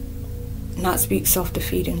not speak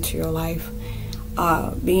self-defeat into your life.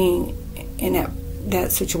 Being in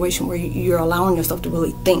that situation where you're allowing yourself to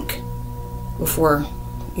really think before,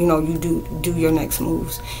 you know, you do your next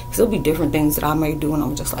moves. Because there'll be different things that I may do and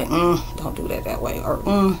I'm just like, don't do that way,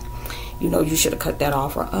 or you know, you should have cut that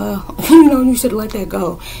off, or you know, you should have let that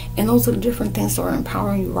go. And those are the different things that are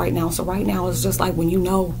empowering you right now. So right now it's just like when you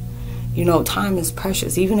know, time is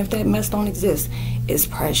precious. Even if that mess don't exist, it's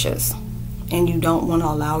precious. And you don't want to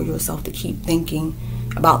allow yourself to keep thinking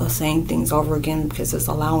about the same things over again, because it's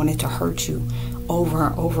allowing it to hurt you over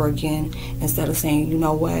and over again, instead of saying, you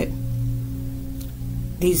know what,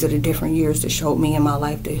 these are the different years that showed me in my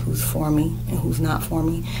life that who's for me and who's not for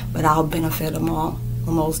me, but I'll benefit them all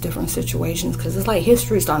in those different situations, because it's like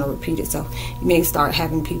history is starting to repeat itself. You may start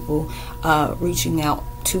having people reaching out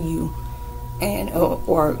to you, and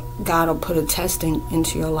or God will put a testing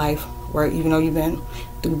into your life where, even though you've been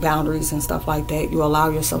through boundaries and stuff like that, you allow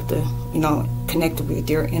yourself to, connect with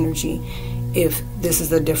your energy. If this is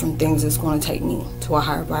the different things that's going to take me to a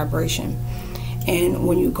higher vibration. And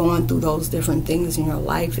when you're going through those different things in your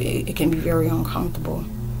life, it can be very uncomfortable,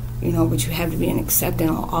 but you have to be accepting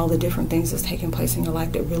all the different things that's taking place in your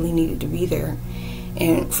life that really needed to be there.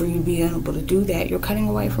 And for you to be able to do that, you're cutting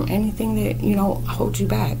away from anything that, holds you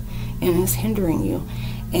back and is hindering you.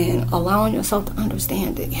 And allowing yourself to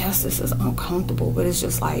understand that, yes, this is uncomfortable, but it's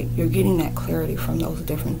just like you're getting that clarity from those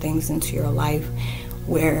different things into your life,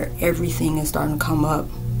 where everything is starting to come up,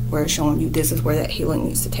 where it's showing you this is where that healing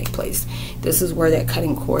needs to take place. This is where that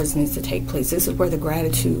cutting cords needs to take place. This is where the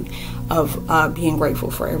gratitude of being grateful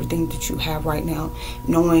for everything that you have right now,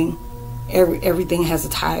 knowing everything has a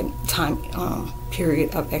time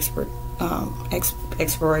period of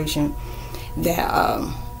expiration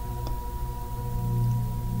that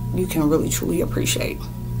you can really truly appreciate.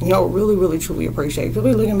 Really, really, truly appreciate. You'll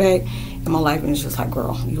be looking back in my life and it's just like,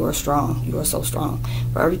 girl, you are strong. You are so strong.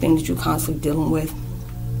 For everything that you're constantly dealing with,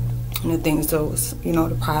 and the things that was,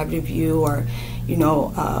 deprived of you or,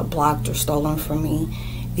 blocked or stolen from me,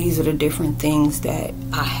 these are the different things that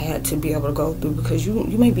I had to be able to go through, because you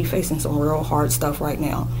may be facing some real hard stuff right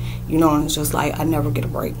now, and it's just like, I never get a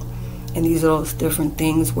break. And these are those different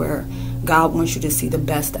things where God wants you to see the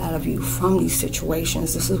best out of you from these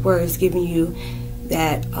situations. This is where it's giving you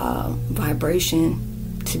that vibration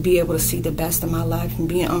to be able to see the best of my life and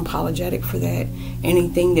being unapologetic for that.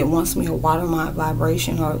 Anything that wants me to water my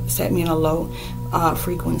vibration or set me in a low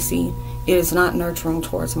frequency, it is not nurturing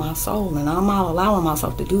towards my soul, and I'm not allowing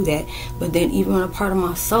myself to do that. But then even a part of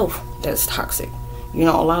myself that's toxic, a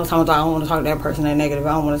lot of times I don't want to talk to that person, that negative.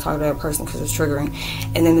 I don't want to talk to that person because it's triggering.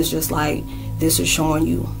 And then it's just like, this is showing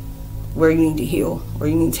you where you need to heal, where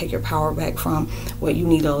you need to take your power back from, what you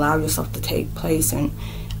need to allow yourself to take place, and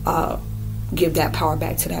give that power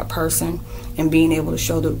back to that person, and being able to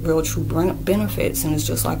show the real true benefits. And it's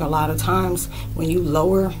just like, a lot of times when you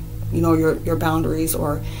lower your boundaries,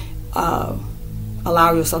 or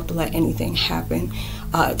allow yourself to let anything happen,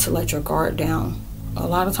 to let your guard down, a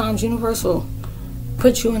lot of times universe will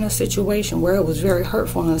put you in a situation where it was very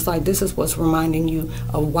hurtful, and it's like, this is what's reminding you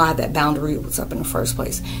of why that boundary was up in the first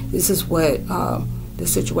place. This is what the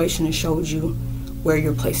situation has showed you, where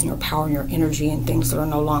you're placing your power and your energy in things that are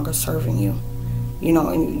no longer serving you.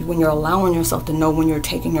 And when you're allowing yourself to know when you're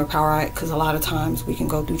taking your power out, because a lot of times we can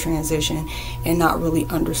go through transition and not really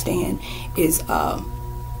understand is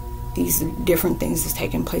these different things that's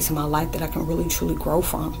taking place in my life that I can really truly grow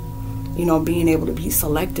from. Being able to be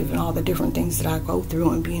selective in all the different things that I go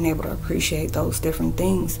through, and being able to appreciate those different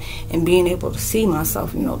things, and being able to see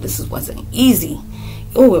myself, this wasn't easy.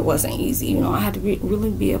 Oh, it wasn't easy. I had to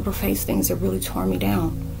really be able to face things that really tore me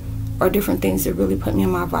down, or different things that really put me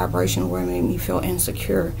in my vibration, where it made me feel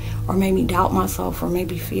insecure, or made me doubt myself, or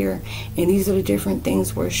maybe fear. And these are the different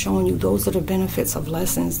things where it's showing you, those are the benefits of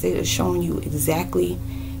lessons that is showing you exactly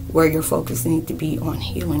where your focus needs to be on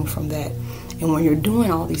healing from that. And when you're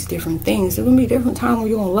doing all these different things, there's going to be a different time where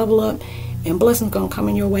you're going to level up, and blessings going to come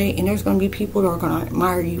in your way, and there's going to be people that are going to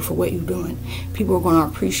admire you for what you're doing. People are going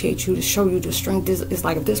to appreciate you, to show you the strength. It's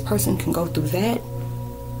like, if this person can go through that,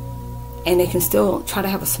 and they can still try to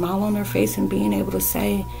have a smile on their face, and being able to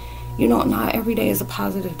say, not every day is a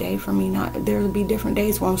positive day for me. There'll be different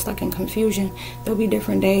days where I'm stuck in confusion. There'll be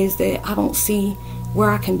different days that I don't see where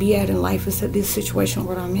I can be at in life, is at this situation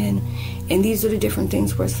where I'm in. And these are the different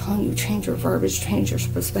things where it's telling you, change your verbiage, change your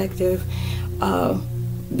perspective,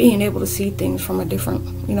 being able to see things from a different,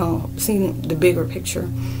 seeing the bigger picture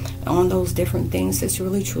on those different things. It's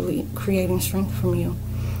really truly creating strength from you.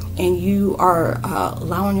 And you are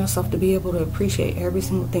allowing yourself to be able to appreciate every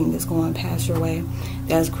single thing that's going past your way,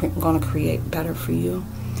 that's going to create better for you.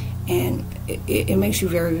 And it makes you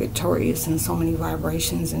very victorious in so many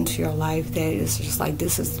vibrations into your life, that it's just like,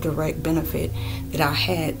 this is the direct benefit that I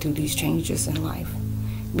had through these changes in life.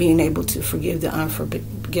 Being able to forgive the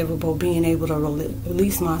unforgivable, being able to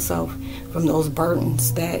release myself from those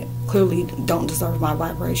burdens that clearly don't deserve my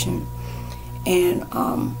vibration. And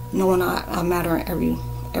knowing I matter in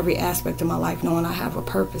every aspect of my life, knowing I have a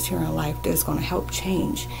purpose here in life that's going to help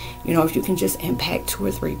change. If you can just impact 2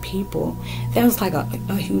 or 3 people, that's like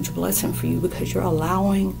a huge blessing for you, because you're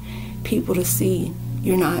allowing people to see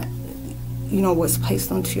you're not, you know, what's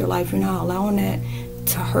placed into your life, you're not allowing that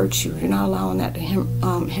to hurt you. You're not allowing that to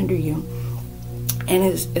hinder you. And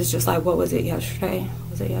it's just like, what was it yesterday?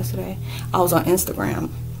 Was it yesterday? I was on Instagram,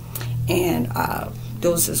 and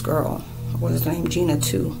there was this girl. What was her name? Gina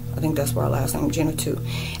 2. I think that's her last name, Gina 2.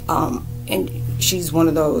 And she's one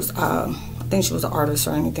of those, I think she was an artist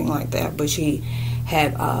or anything like that, but she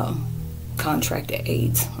had contracted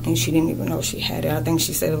AIDS, and she didn't even know she had it. I think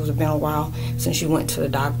she said it was been a while since she went to the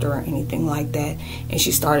doctor or anything like that, and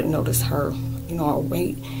she started to notice her, you know, her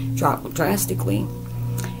weight dropped drastically.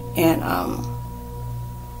 And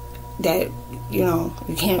that, you know,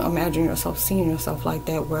 you can't imagine yourself seeing yourself like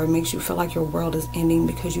that, where it makes you feel like your world is ending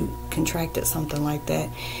because you contracted something like that.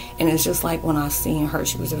 And it's just like, when I seen her,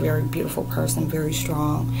 she was a very beautiful person, very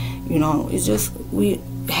strong, you know. It's just, we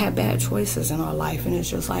had bad choices in our life, and it's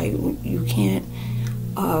just like, you can't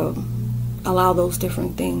allow those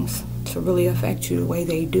different things to really affect you the way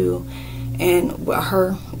they do. And with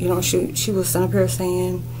her, you know, she was sitting up here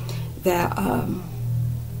saying that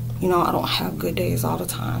you know, I don't have good days all the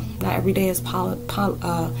time. Not every day is positive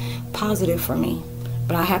for me,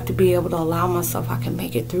 but I have to be able to allow myself, I can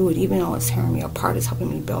make it through it, even though it's tearing me apart. It's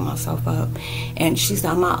helping me build myself up. And she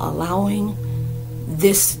said, I'm not allowing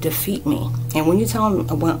this to defeat me. And when you tell me,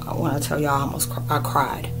 when I tell y'all, I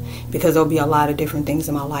cried, because there'll be a lot of different things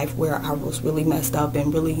in my life where I was really messed up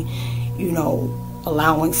and really, you know,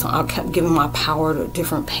 allowing I kept giving my power to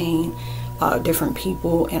different pain, different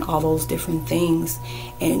people, and all those different things.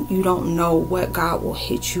 And you don't know what God will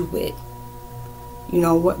hit you with. You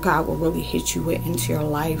know, what God will really hit you with into your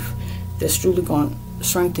life that's truly going to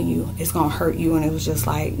strengthen you. It's going to hurt you. And it was just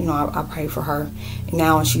like, you know, I prayed for her. And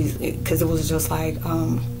now because it was just like,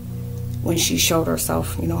 when she showed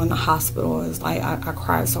herself, you know, in the hospital, it's like, I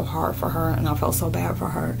cried so hard for her, and I felt so bad for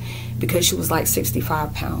her, because she was like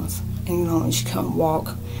 65 pounds. And, you know, and she couldn't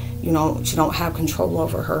walk. You know, she don't have control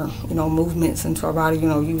over her, you know, movements into her body, you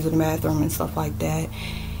know, using the bathroom and stuff like that.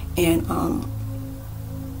 And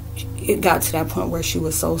it got to that point where she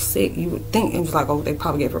was so sick, you would think it was like, oh, they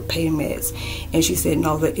probably gave her pain meds. And she said,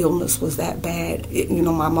 no, the illness was that bad. You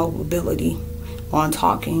know, my mobility on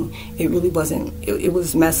talking, it really wasn't, it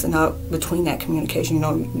was messing up between that communication. You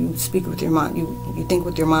know, you speak with your mind, you think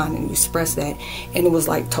with your mind, and you express that. And it was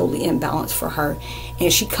like totally imbalanced for her.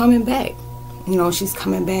 And she coming back. You know, she's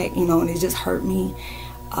coming back, you know, and it just hurt me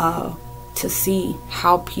to see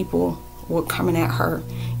how people were coming at her,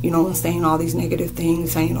 you know, and saying all these negative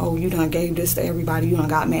things, saying, oh, you done gave this to everybody, you done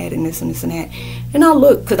got mad and this and this and that. And I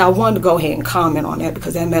looked, because I wanted to go ahead and comment on that,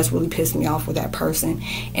 because that mess really pissed me off with that person.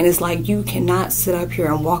 And it's like, you cannot sit up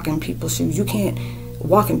here and walk in people's shoes. You can't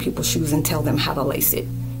walk in people's shoes and tell them how to lace it.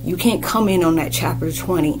 You can't come in on that chapter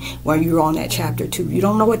 20 where you're on that chapter 2. You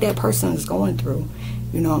don't know what that person is going through.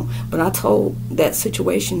 You know, but I told that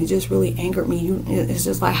situation, it just really angered me. It's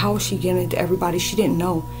just like, how is she getting it to everybody? She didn't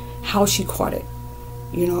know how she caught it,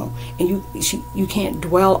 you know. And you can't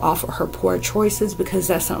dwell off of her poor choices, because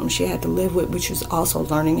that's something she had to live with, which is also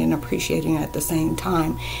learning and appreciating at the same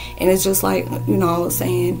time. And it's just like, you know, I was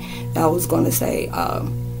saying, I was going to say,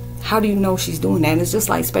 how do you know she's doing that? And it's just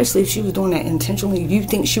like, especially if she was doing that intentionally, you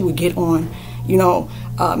think she would get on, you know,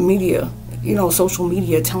 media, you know, social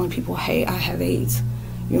media, telling people, hey, I have AIDS.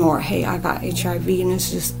 You know, or hey, I got HIV, and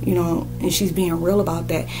it's just, you know, and she's being real about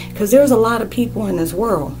that. Because there's a lot of people in this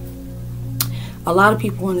world,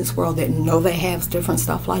 that know they have different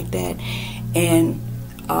stuff like that, and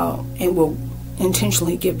will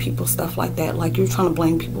intentionally give people stuff like that. Like, you're trying to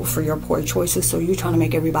blame people for your poor choices, so you're trying to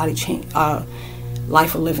make everybody change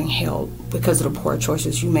life a living hell because of the poor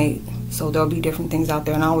choices you made. So there'll be different things out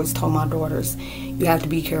there, and I always told my daughters, you have to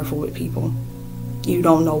be careful with people. You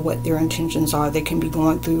don't know what their intentions are. They can be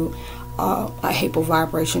going through a hateful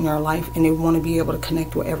vibration in their life, and they want to be able to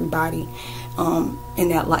connect with everybody in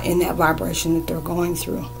that vibration that they're going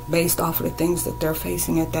through, based off of the things that they're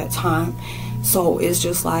facing at that time. So it's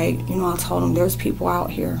just like, you know, I told them, there's people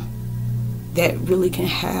out here that really can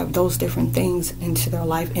have those different things into their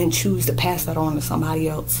life and choose to pass that on to somebody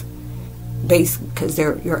else, because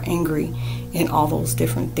you're angry and all those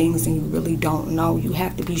different things, and you really don't know. You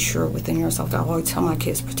have to be sure within yourself. I always tell my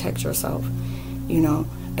kids, protect yourself. You know,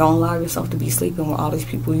 don't allow yourself to be sleeping with all these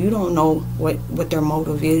people. You don't know what their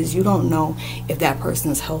motive is. You don't know if that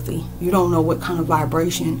person is healthy. You don't know what kind of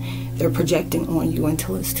vibration they're projecting on you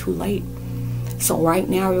until it's too late. So right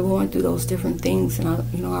now you're going through those different things, and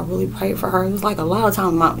I really prayed for her. It was like a lot of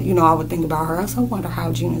times, I would think about her. I said, I wonder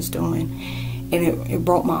how Gina's doing, and it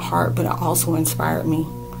broke my heart, but it also inspired me.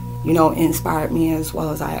 You know, it inspired me as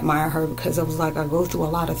well as I admire her, because it was like, I go through a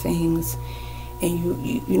lot of things, and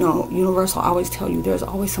you know, Universal always tell you there's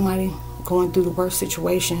always somebody going through the worst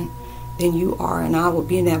situation than you are, and I would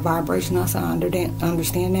be in that vibration. I said, I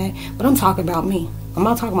understand that, but I'm talking about me. I'm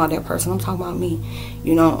not talking about that person. I'm talking about me,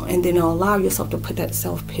 you know. And then allow yourself to put that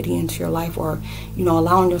self-pity into your life, or, you know,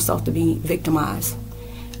 allowing yourself to be victimized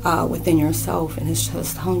within yourself. And it's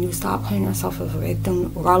just telling you, stop putting yourself as a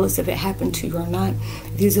victim, regardless if it happened to you or not.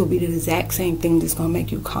 These will be the exact same thing that's going to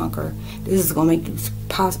make you conquer. This is going to make you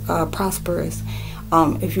prosperous.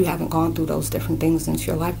 If you haven't gone through those different things into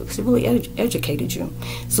your life, because it really educated you.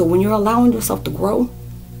 So when you're allowing yourself to grow,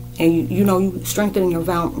 and you know, you strengthening your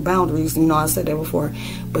boundaries, you know, I said that before,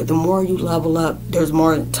 but the more you level up, there's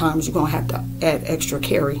more times you're going to have to add extra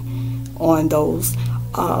carry on those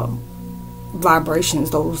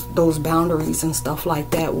vibrations, those boundaries and stuff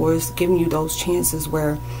like that, where it's giving you those chances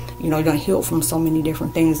where, you know, you're going to heal from so many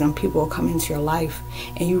different things, and people will come into your life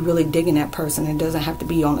and you really digging that person. It doesn't have to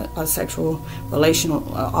be on a sexual,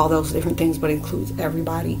 relational, all those different things, but it includes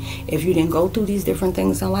everybody. If you didn't go through these different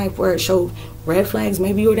things in life where it showed red flags,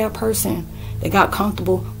 maybe you're that person that got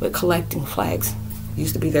comfortable with collecting flags.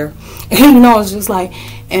 Used to be there. You know, it's just like,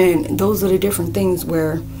 and those are the different things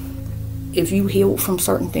where if you heal from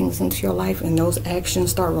certain things into your life, and those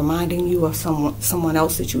actions start reminding you of someone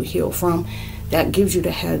else that you healed from, that gives you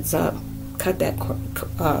the heads up. Cut that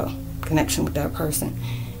connection with that person.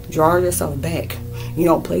 Draw yourself back. You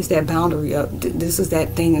know, place that boundary up. This is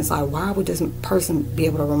that thing. It's like, why would this person be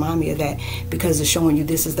able to remind me of that? Because it's showing you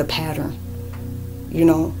this is the pattern. You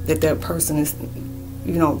know, that person is,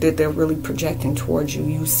 you know, that they're really projecting towards you.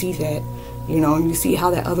 You see that, you know, and you see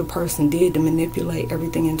how that other person did to manipulate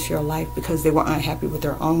everything into your life because they were unhappy with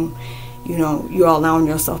their own. You know, you're allowing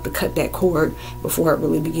yourself to cut that cord before it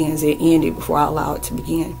really begins. It ended before I allow it to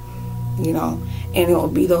begin, you know. And it will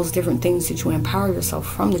be those different things that you empower yourself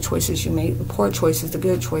from, the choices you made, the poor choices, the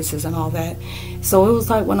good choices, and all that. So it was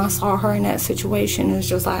like when I saw her in that situation, it's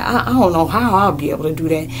just like, I don't know how I'll be able to do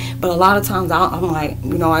that. But a lot of times I'm like,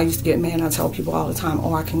 you know, I used to get mad, and I tell people all the time,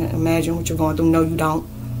 oh, I can imagine what you're going through. No, you don't.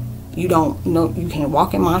 You don't. No, you can't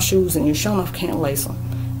walk in my shoes, and you sure enough can't lace them.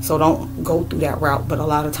 So don't go through that route. But a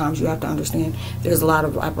lot of times you have to understand there's a lot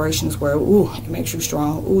of vibrations where, ooh, it makes you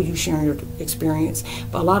strong. Ooh, you sharing your experience.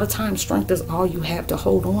 But a lot of times strength is all you have to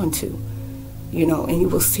hold on to, you know, and you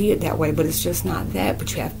will see it that way. But it's just not that.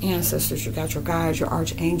 But you have ancestors, you got your guides, your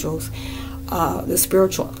archangels, the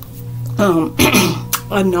spiritual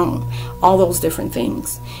unknown, all those different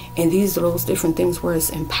things. And these are those different things where it's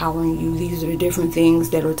empowering you. These are the different things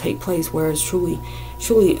that will take place where it's truly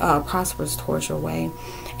prosperous towards your way.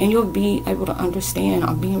 And you'll be able to understand,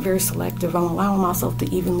 I'm being very selective. I'm allowing myself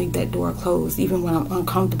to even leave that door closed. Even when I'm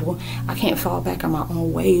uncomfortable, I can't fall back on my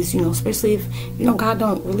own ways, you know, especially if, you know, God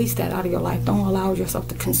don't release that out of your life. Don't allow yourself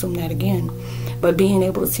to consume that again. But being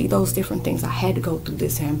able to see those different things, I had to go through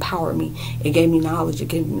this to empower me. It gave me knowledge. It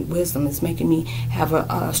gave me wisdom. It's making me have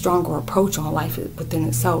a stronger approach on life within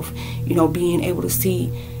itself. You know, being able to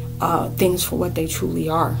see things for what they truly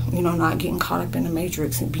are, you know, not getting caught up in the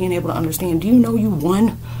matrix, and being able to understand, do you know you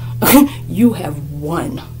won? You have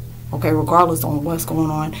won, okay, regardless on what's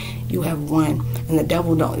going on, you have won. And the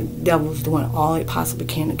devil's doing all it possibly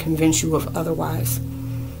can to convince you of otherwise.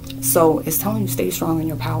 So it's telling you, stay strong in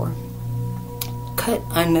your power. Cut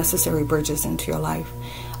unnecessary bridges into your life.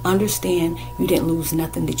 Understand you didn't lose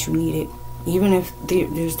nothing that you needed. Even if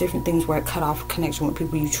there's different things where it cut off connection with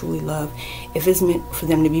people you truly love, if it's meant for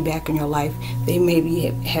them to be back in your life, they maybe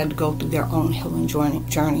had to go through their own healing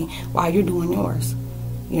journey while you're doing yours,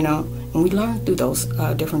 you know. And we learn through those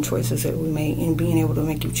different choices that we made, and being able to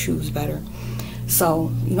make you choose better.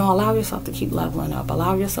 So, you know, allow yourself to keep leveling up.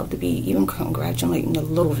 Allow yourself to be even congratulating the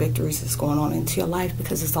little victories that's going on into your life,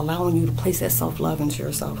 because it's allowing you to place that self-love into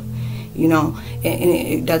yourself, you know. And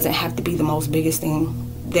it doesn't have to be the most biggest thing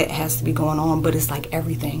that has to be going on, but it's like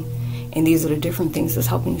everything. And these are the different things that's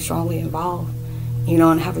helping you strongly evolve, you know,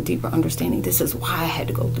 and have a deeper understanding. This is why I had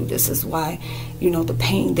to go through this. Is why, you know, the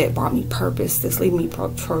pain that brought me purpose, that's leading me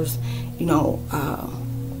towards, you know,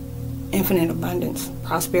 infinite abundance,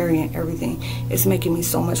 prosperity, and everything. It's making me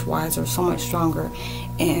so much wiser, so much stronger.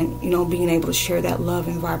 And, you know, being able to share that love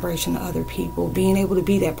and vibration to other people, being able to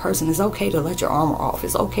be that person. It's okay to let your armor off.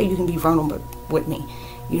 It's okay, you can be vulnerable with me.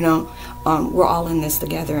 You know, we're all in this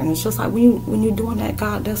together. And it's just like when you're doing that,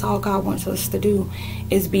 God, that's all God wants us to do,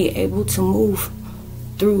 is be able to move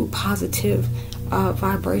through positive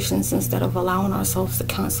vibrations instead of allowing ourselves to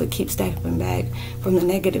constantly keep stepping back from the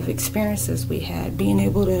negative experiences we had. Being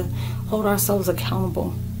able to hold ourselves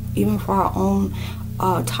accountable, even for our own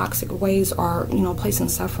toxic ways, or, you know, placing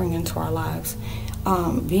suffering into our lives.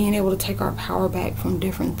 Being able to take our power back from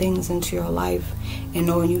different things into your life, and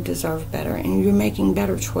knowing you deserve better, and you're making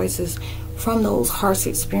better choices from those harsh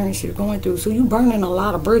experiences you're going through. So you burning a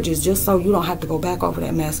lot of bridges just so you don't have to go back over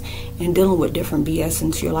that mess and dealing with different BS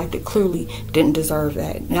into your life that clearly didn't deserve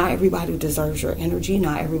that. Not everybody deserves your energy.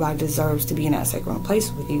 Not everybody deserves to be in that sacred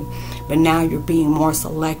place with you. But now you're being more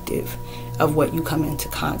selective of what you come into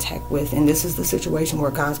contact with. And this is the situation where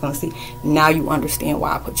God's going to see, now you understand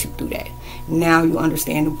why I put you through that. Now you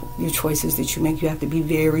understand your choices that you make. You have to be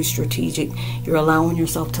very strategic. You're allowing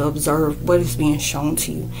yourself to observe what is being shown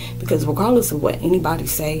to you. Because regardless of what anybody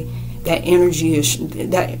say, that energy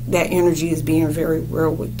is being very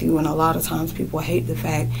real with you. And a lot of times people hate the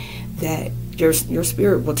fact that your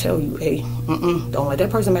spirit will tell you, hey, don't let that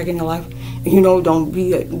person back in your life. You know,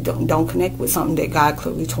 don't connect with something that God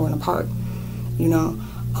clearly torn apart. You know,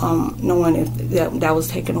 knowing if that was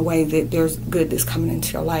taken away, that there's good that's coming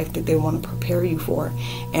into your life that they want to prepare you for.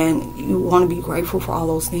 And you want to be grateful for all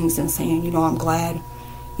those things and saying, you know, I'm glad,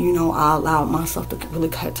 you know, I allowed myself to really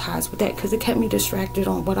cut ties with that, because it kept me distracted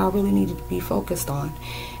on what I really needed to be focused on.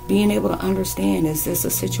 Being able to understand, is this a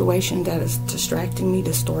situation that is distracting me,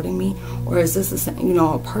 distorting me, or is this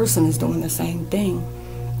a person is doing the same thing?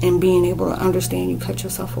 And being able to understand, you cut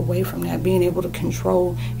yourself away from that. Being able to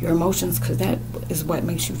control your emotions, because that is what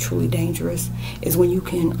makes you truly dangerous, is when you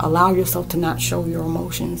can allow yourself to not show your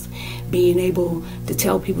emotions. Being able to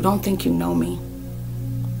tell people, don't think you know me.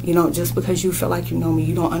 You know, just because you feel like you know me,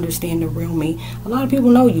 you don't understand the real me. A lot of people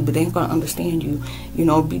know you, but they ain't going to understand you. You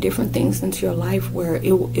know, be different things into your life where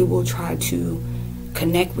it will try to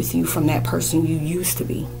connect with you from that person you used to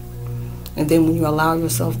be. And then when you allow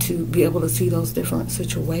yourself to be able to see those different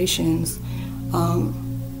situations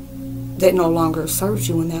that no longer serves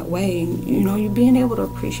you in that way, you know, you're being able to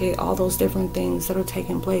appreciate all those different things that are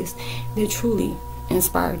taking place that truly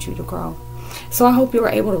inspired you to grow. So I hope you were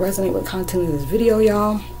able to resonate with content of this video,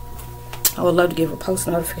 y'all. I would love to give a post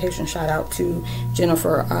notification shout out to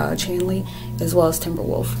Jennifer Chanley, as well as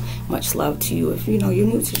Timberwolf. Much love to you. If you're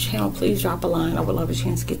new to the channel, please drop a line. I would love a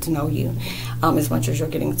chance to get to know you as much as you're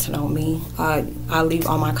getting to know me. I leave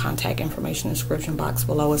all my contact information in the description box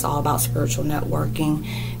below. It's all about spiritual networking,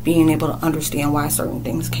 being able to understand why certain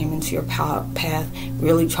things came into your path,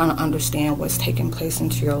 really trying to understand what's taking place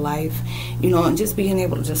into your life, and just being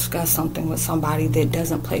able to discuss something with somebody that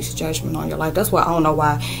doesn't place judgment on your life. That's why I don't know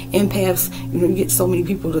why empaths, you get so many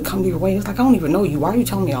people to come to your way. It's like, I don't even know you. Why are you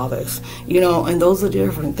telling me all this? And those are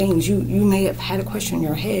different things. You may have had a question in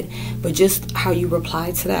your head, but just how you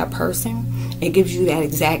reply to that person, it gives you that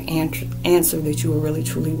exact answer that you were really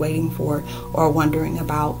truly waiting for or wondering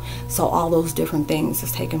about. So all those different things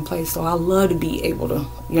is taking place. So I love to be able to,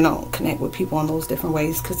 connect with people in those different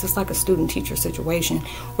ways, because it's like a student-teacher situation.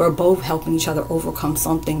 We're both helping each other overcome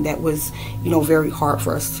something that was, very hard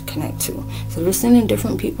for us to connect to. So we're sending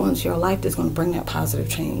different people into your life that's going to bring that positive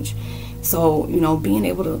change. So, being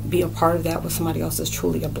able to be a part of that with somebody else is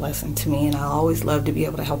truly a blessing to me. And I always love to be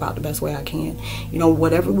able to help out the best way I can.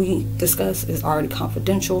 Whatever we discuss is already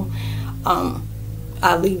confidential.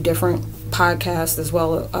 I leave different podcasts as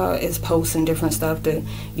well as posts and different stuff to,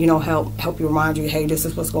 help you, remind you, hey, this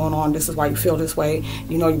is what's going on. This is why you feel this way.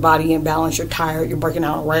 Your body imbalance, you're tired, you're breaking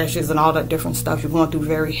out rashes and all that different stuff. You're going through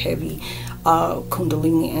very heavy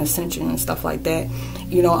Kundalini ascension and stuff like that.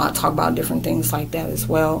 I talk about different things like that as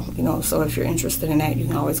well. So if you're interested in that, you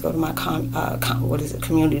can always go to my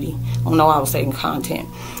community. Oh no, I was saying content.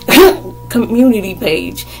 Community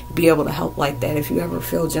page, be able to help like that. If you ever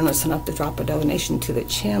feel generous enough to drop a donation to the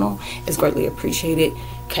channel, it's greatly appreciated.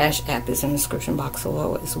 Cash App is in the description box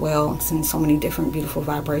below as well. Send so many different beautiful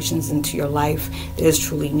vibrations into your life that is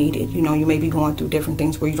truly needed. You may be going through different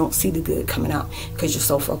things where you don't see the good coming out because you're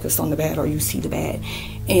so focused on the bad, or you see the bad.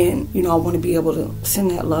 And I want to be able to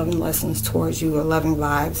send that love and lessons towards you, or loving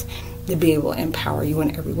vibes, to be able to empower you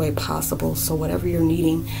in every way possible. So whatever you're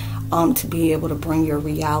needing to be able to bring your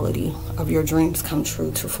reality of your dreams come true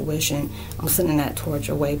to fruition, I'm sending that towards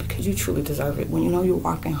your way, because you truly deserve it. When you're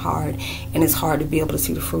working hard and it's hard to be able to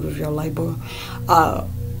see the fruit of your labor,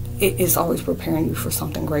 it is always preparing you for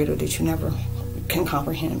something greater that you never can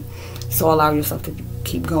comprehend. So allow yourself to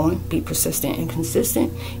keep going, be persistent and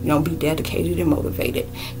consistent, be dedicated and motivated.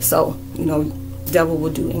 So, the devil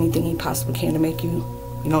will do anything he possibly can to make you,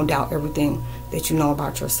 doubt everything that you know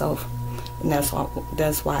about yourself. And that's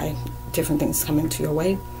why different things come into your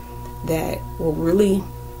way that will really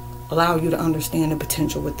allow you to understand the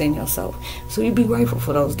potential within yourself. So you be grateful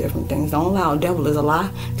for those different things. Don't allow the devil is a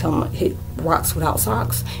lie. Tell him to hit rocks without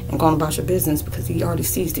socks and go on about your business, because he already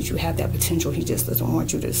sees that you have that potential. He just doesn't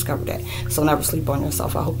want you to discover that. So never sleep on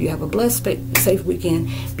yourself. I hope you have a blessed, safe weekend.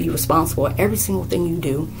 Be responsible for every single thing you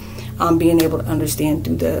do. Being able to understand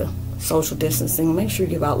through the social distancing. Make sure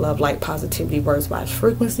you give out love, light, positivity, words, vibes,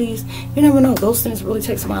 frequencies. You never know. Those things really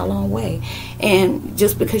take somebody a long way. And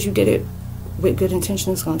just because you did it with good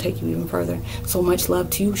intention, it's going to take you even further. So much love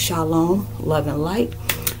to you. Shalom, love and light.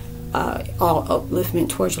 All upliftment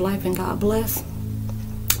towards your life, and God bless.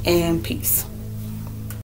 And peace.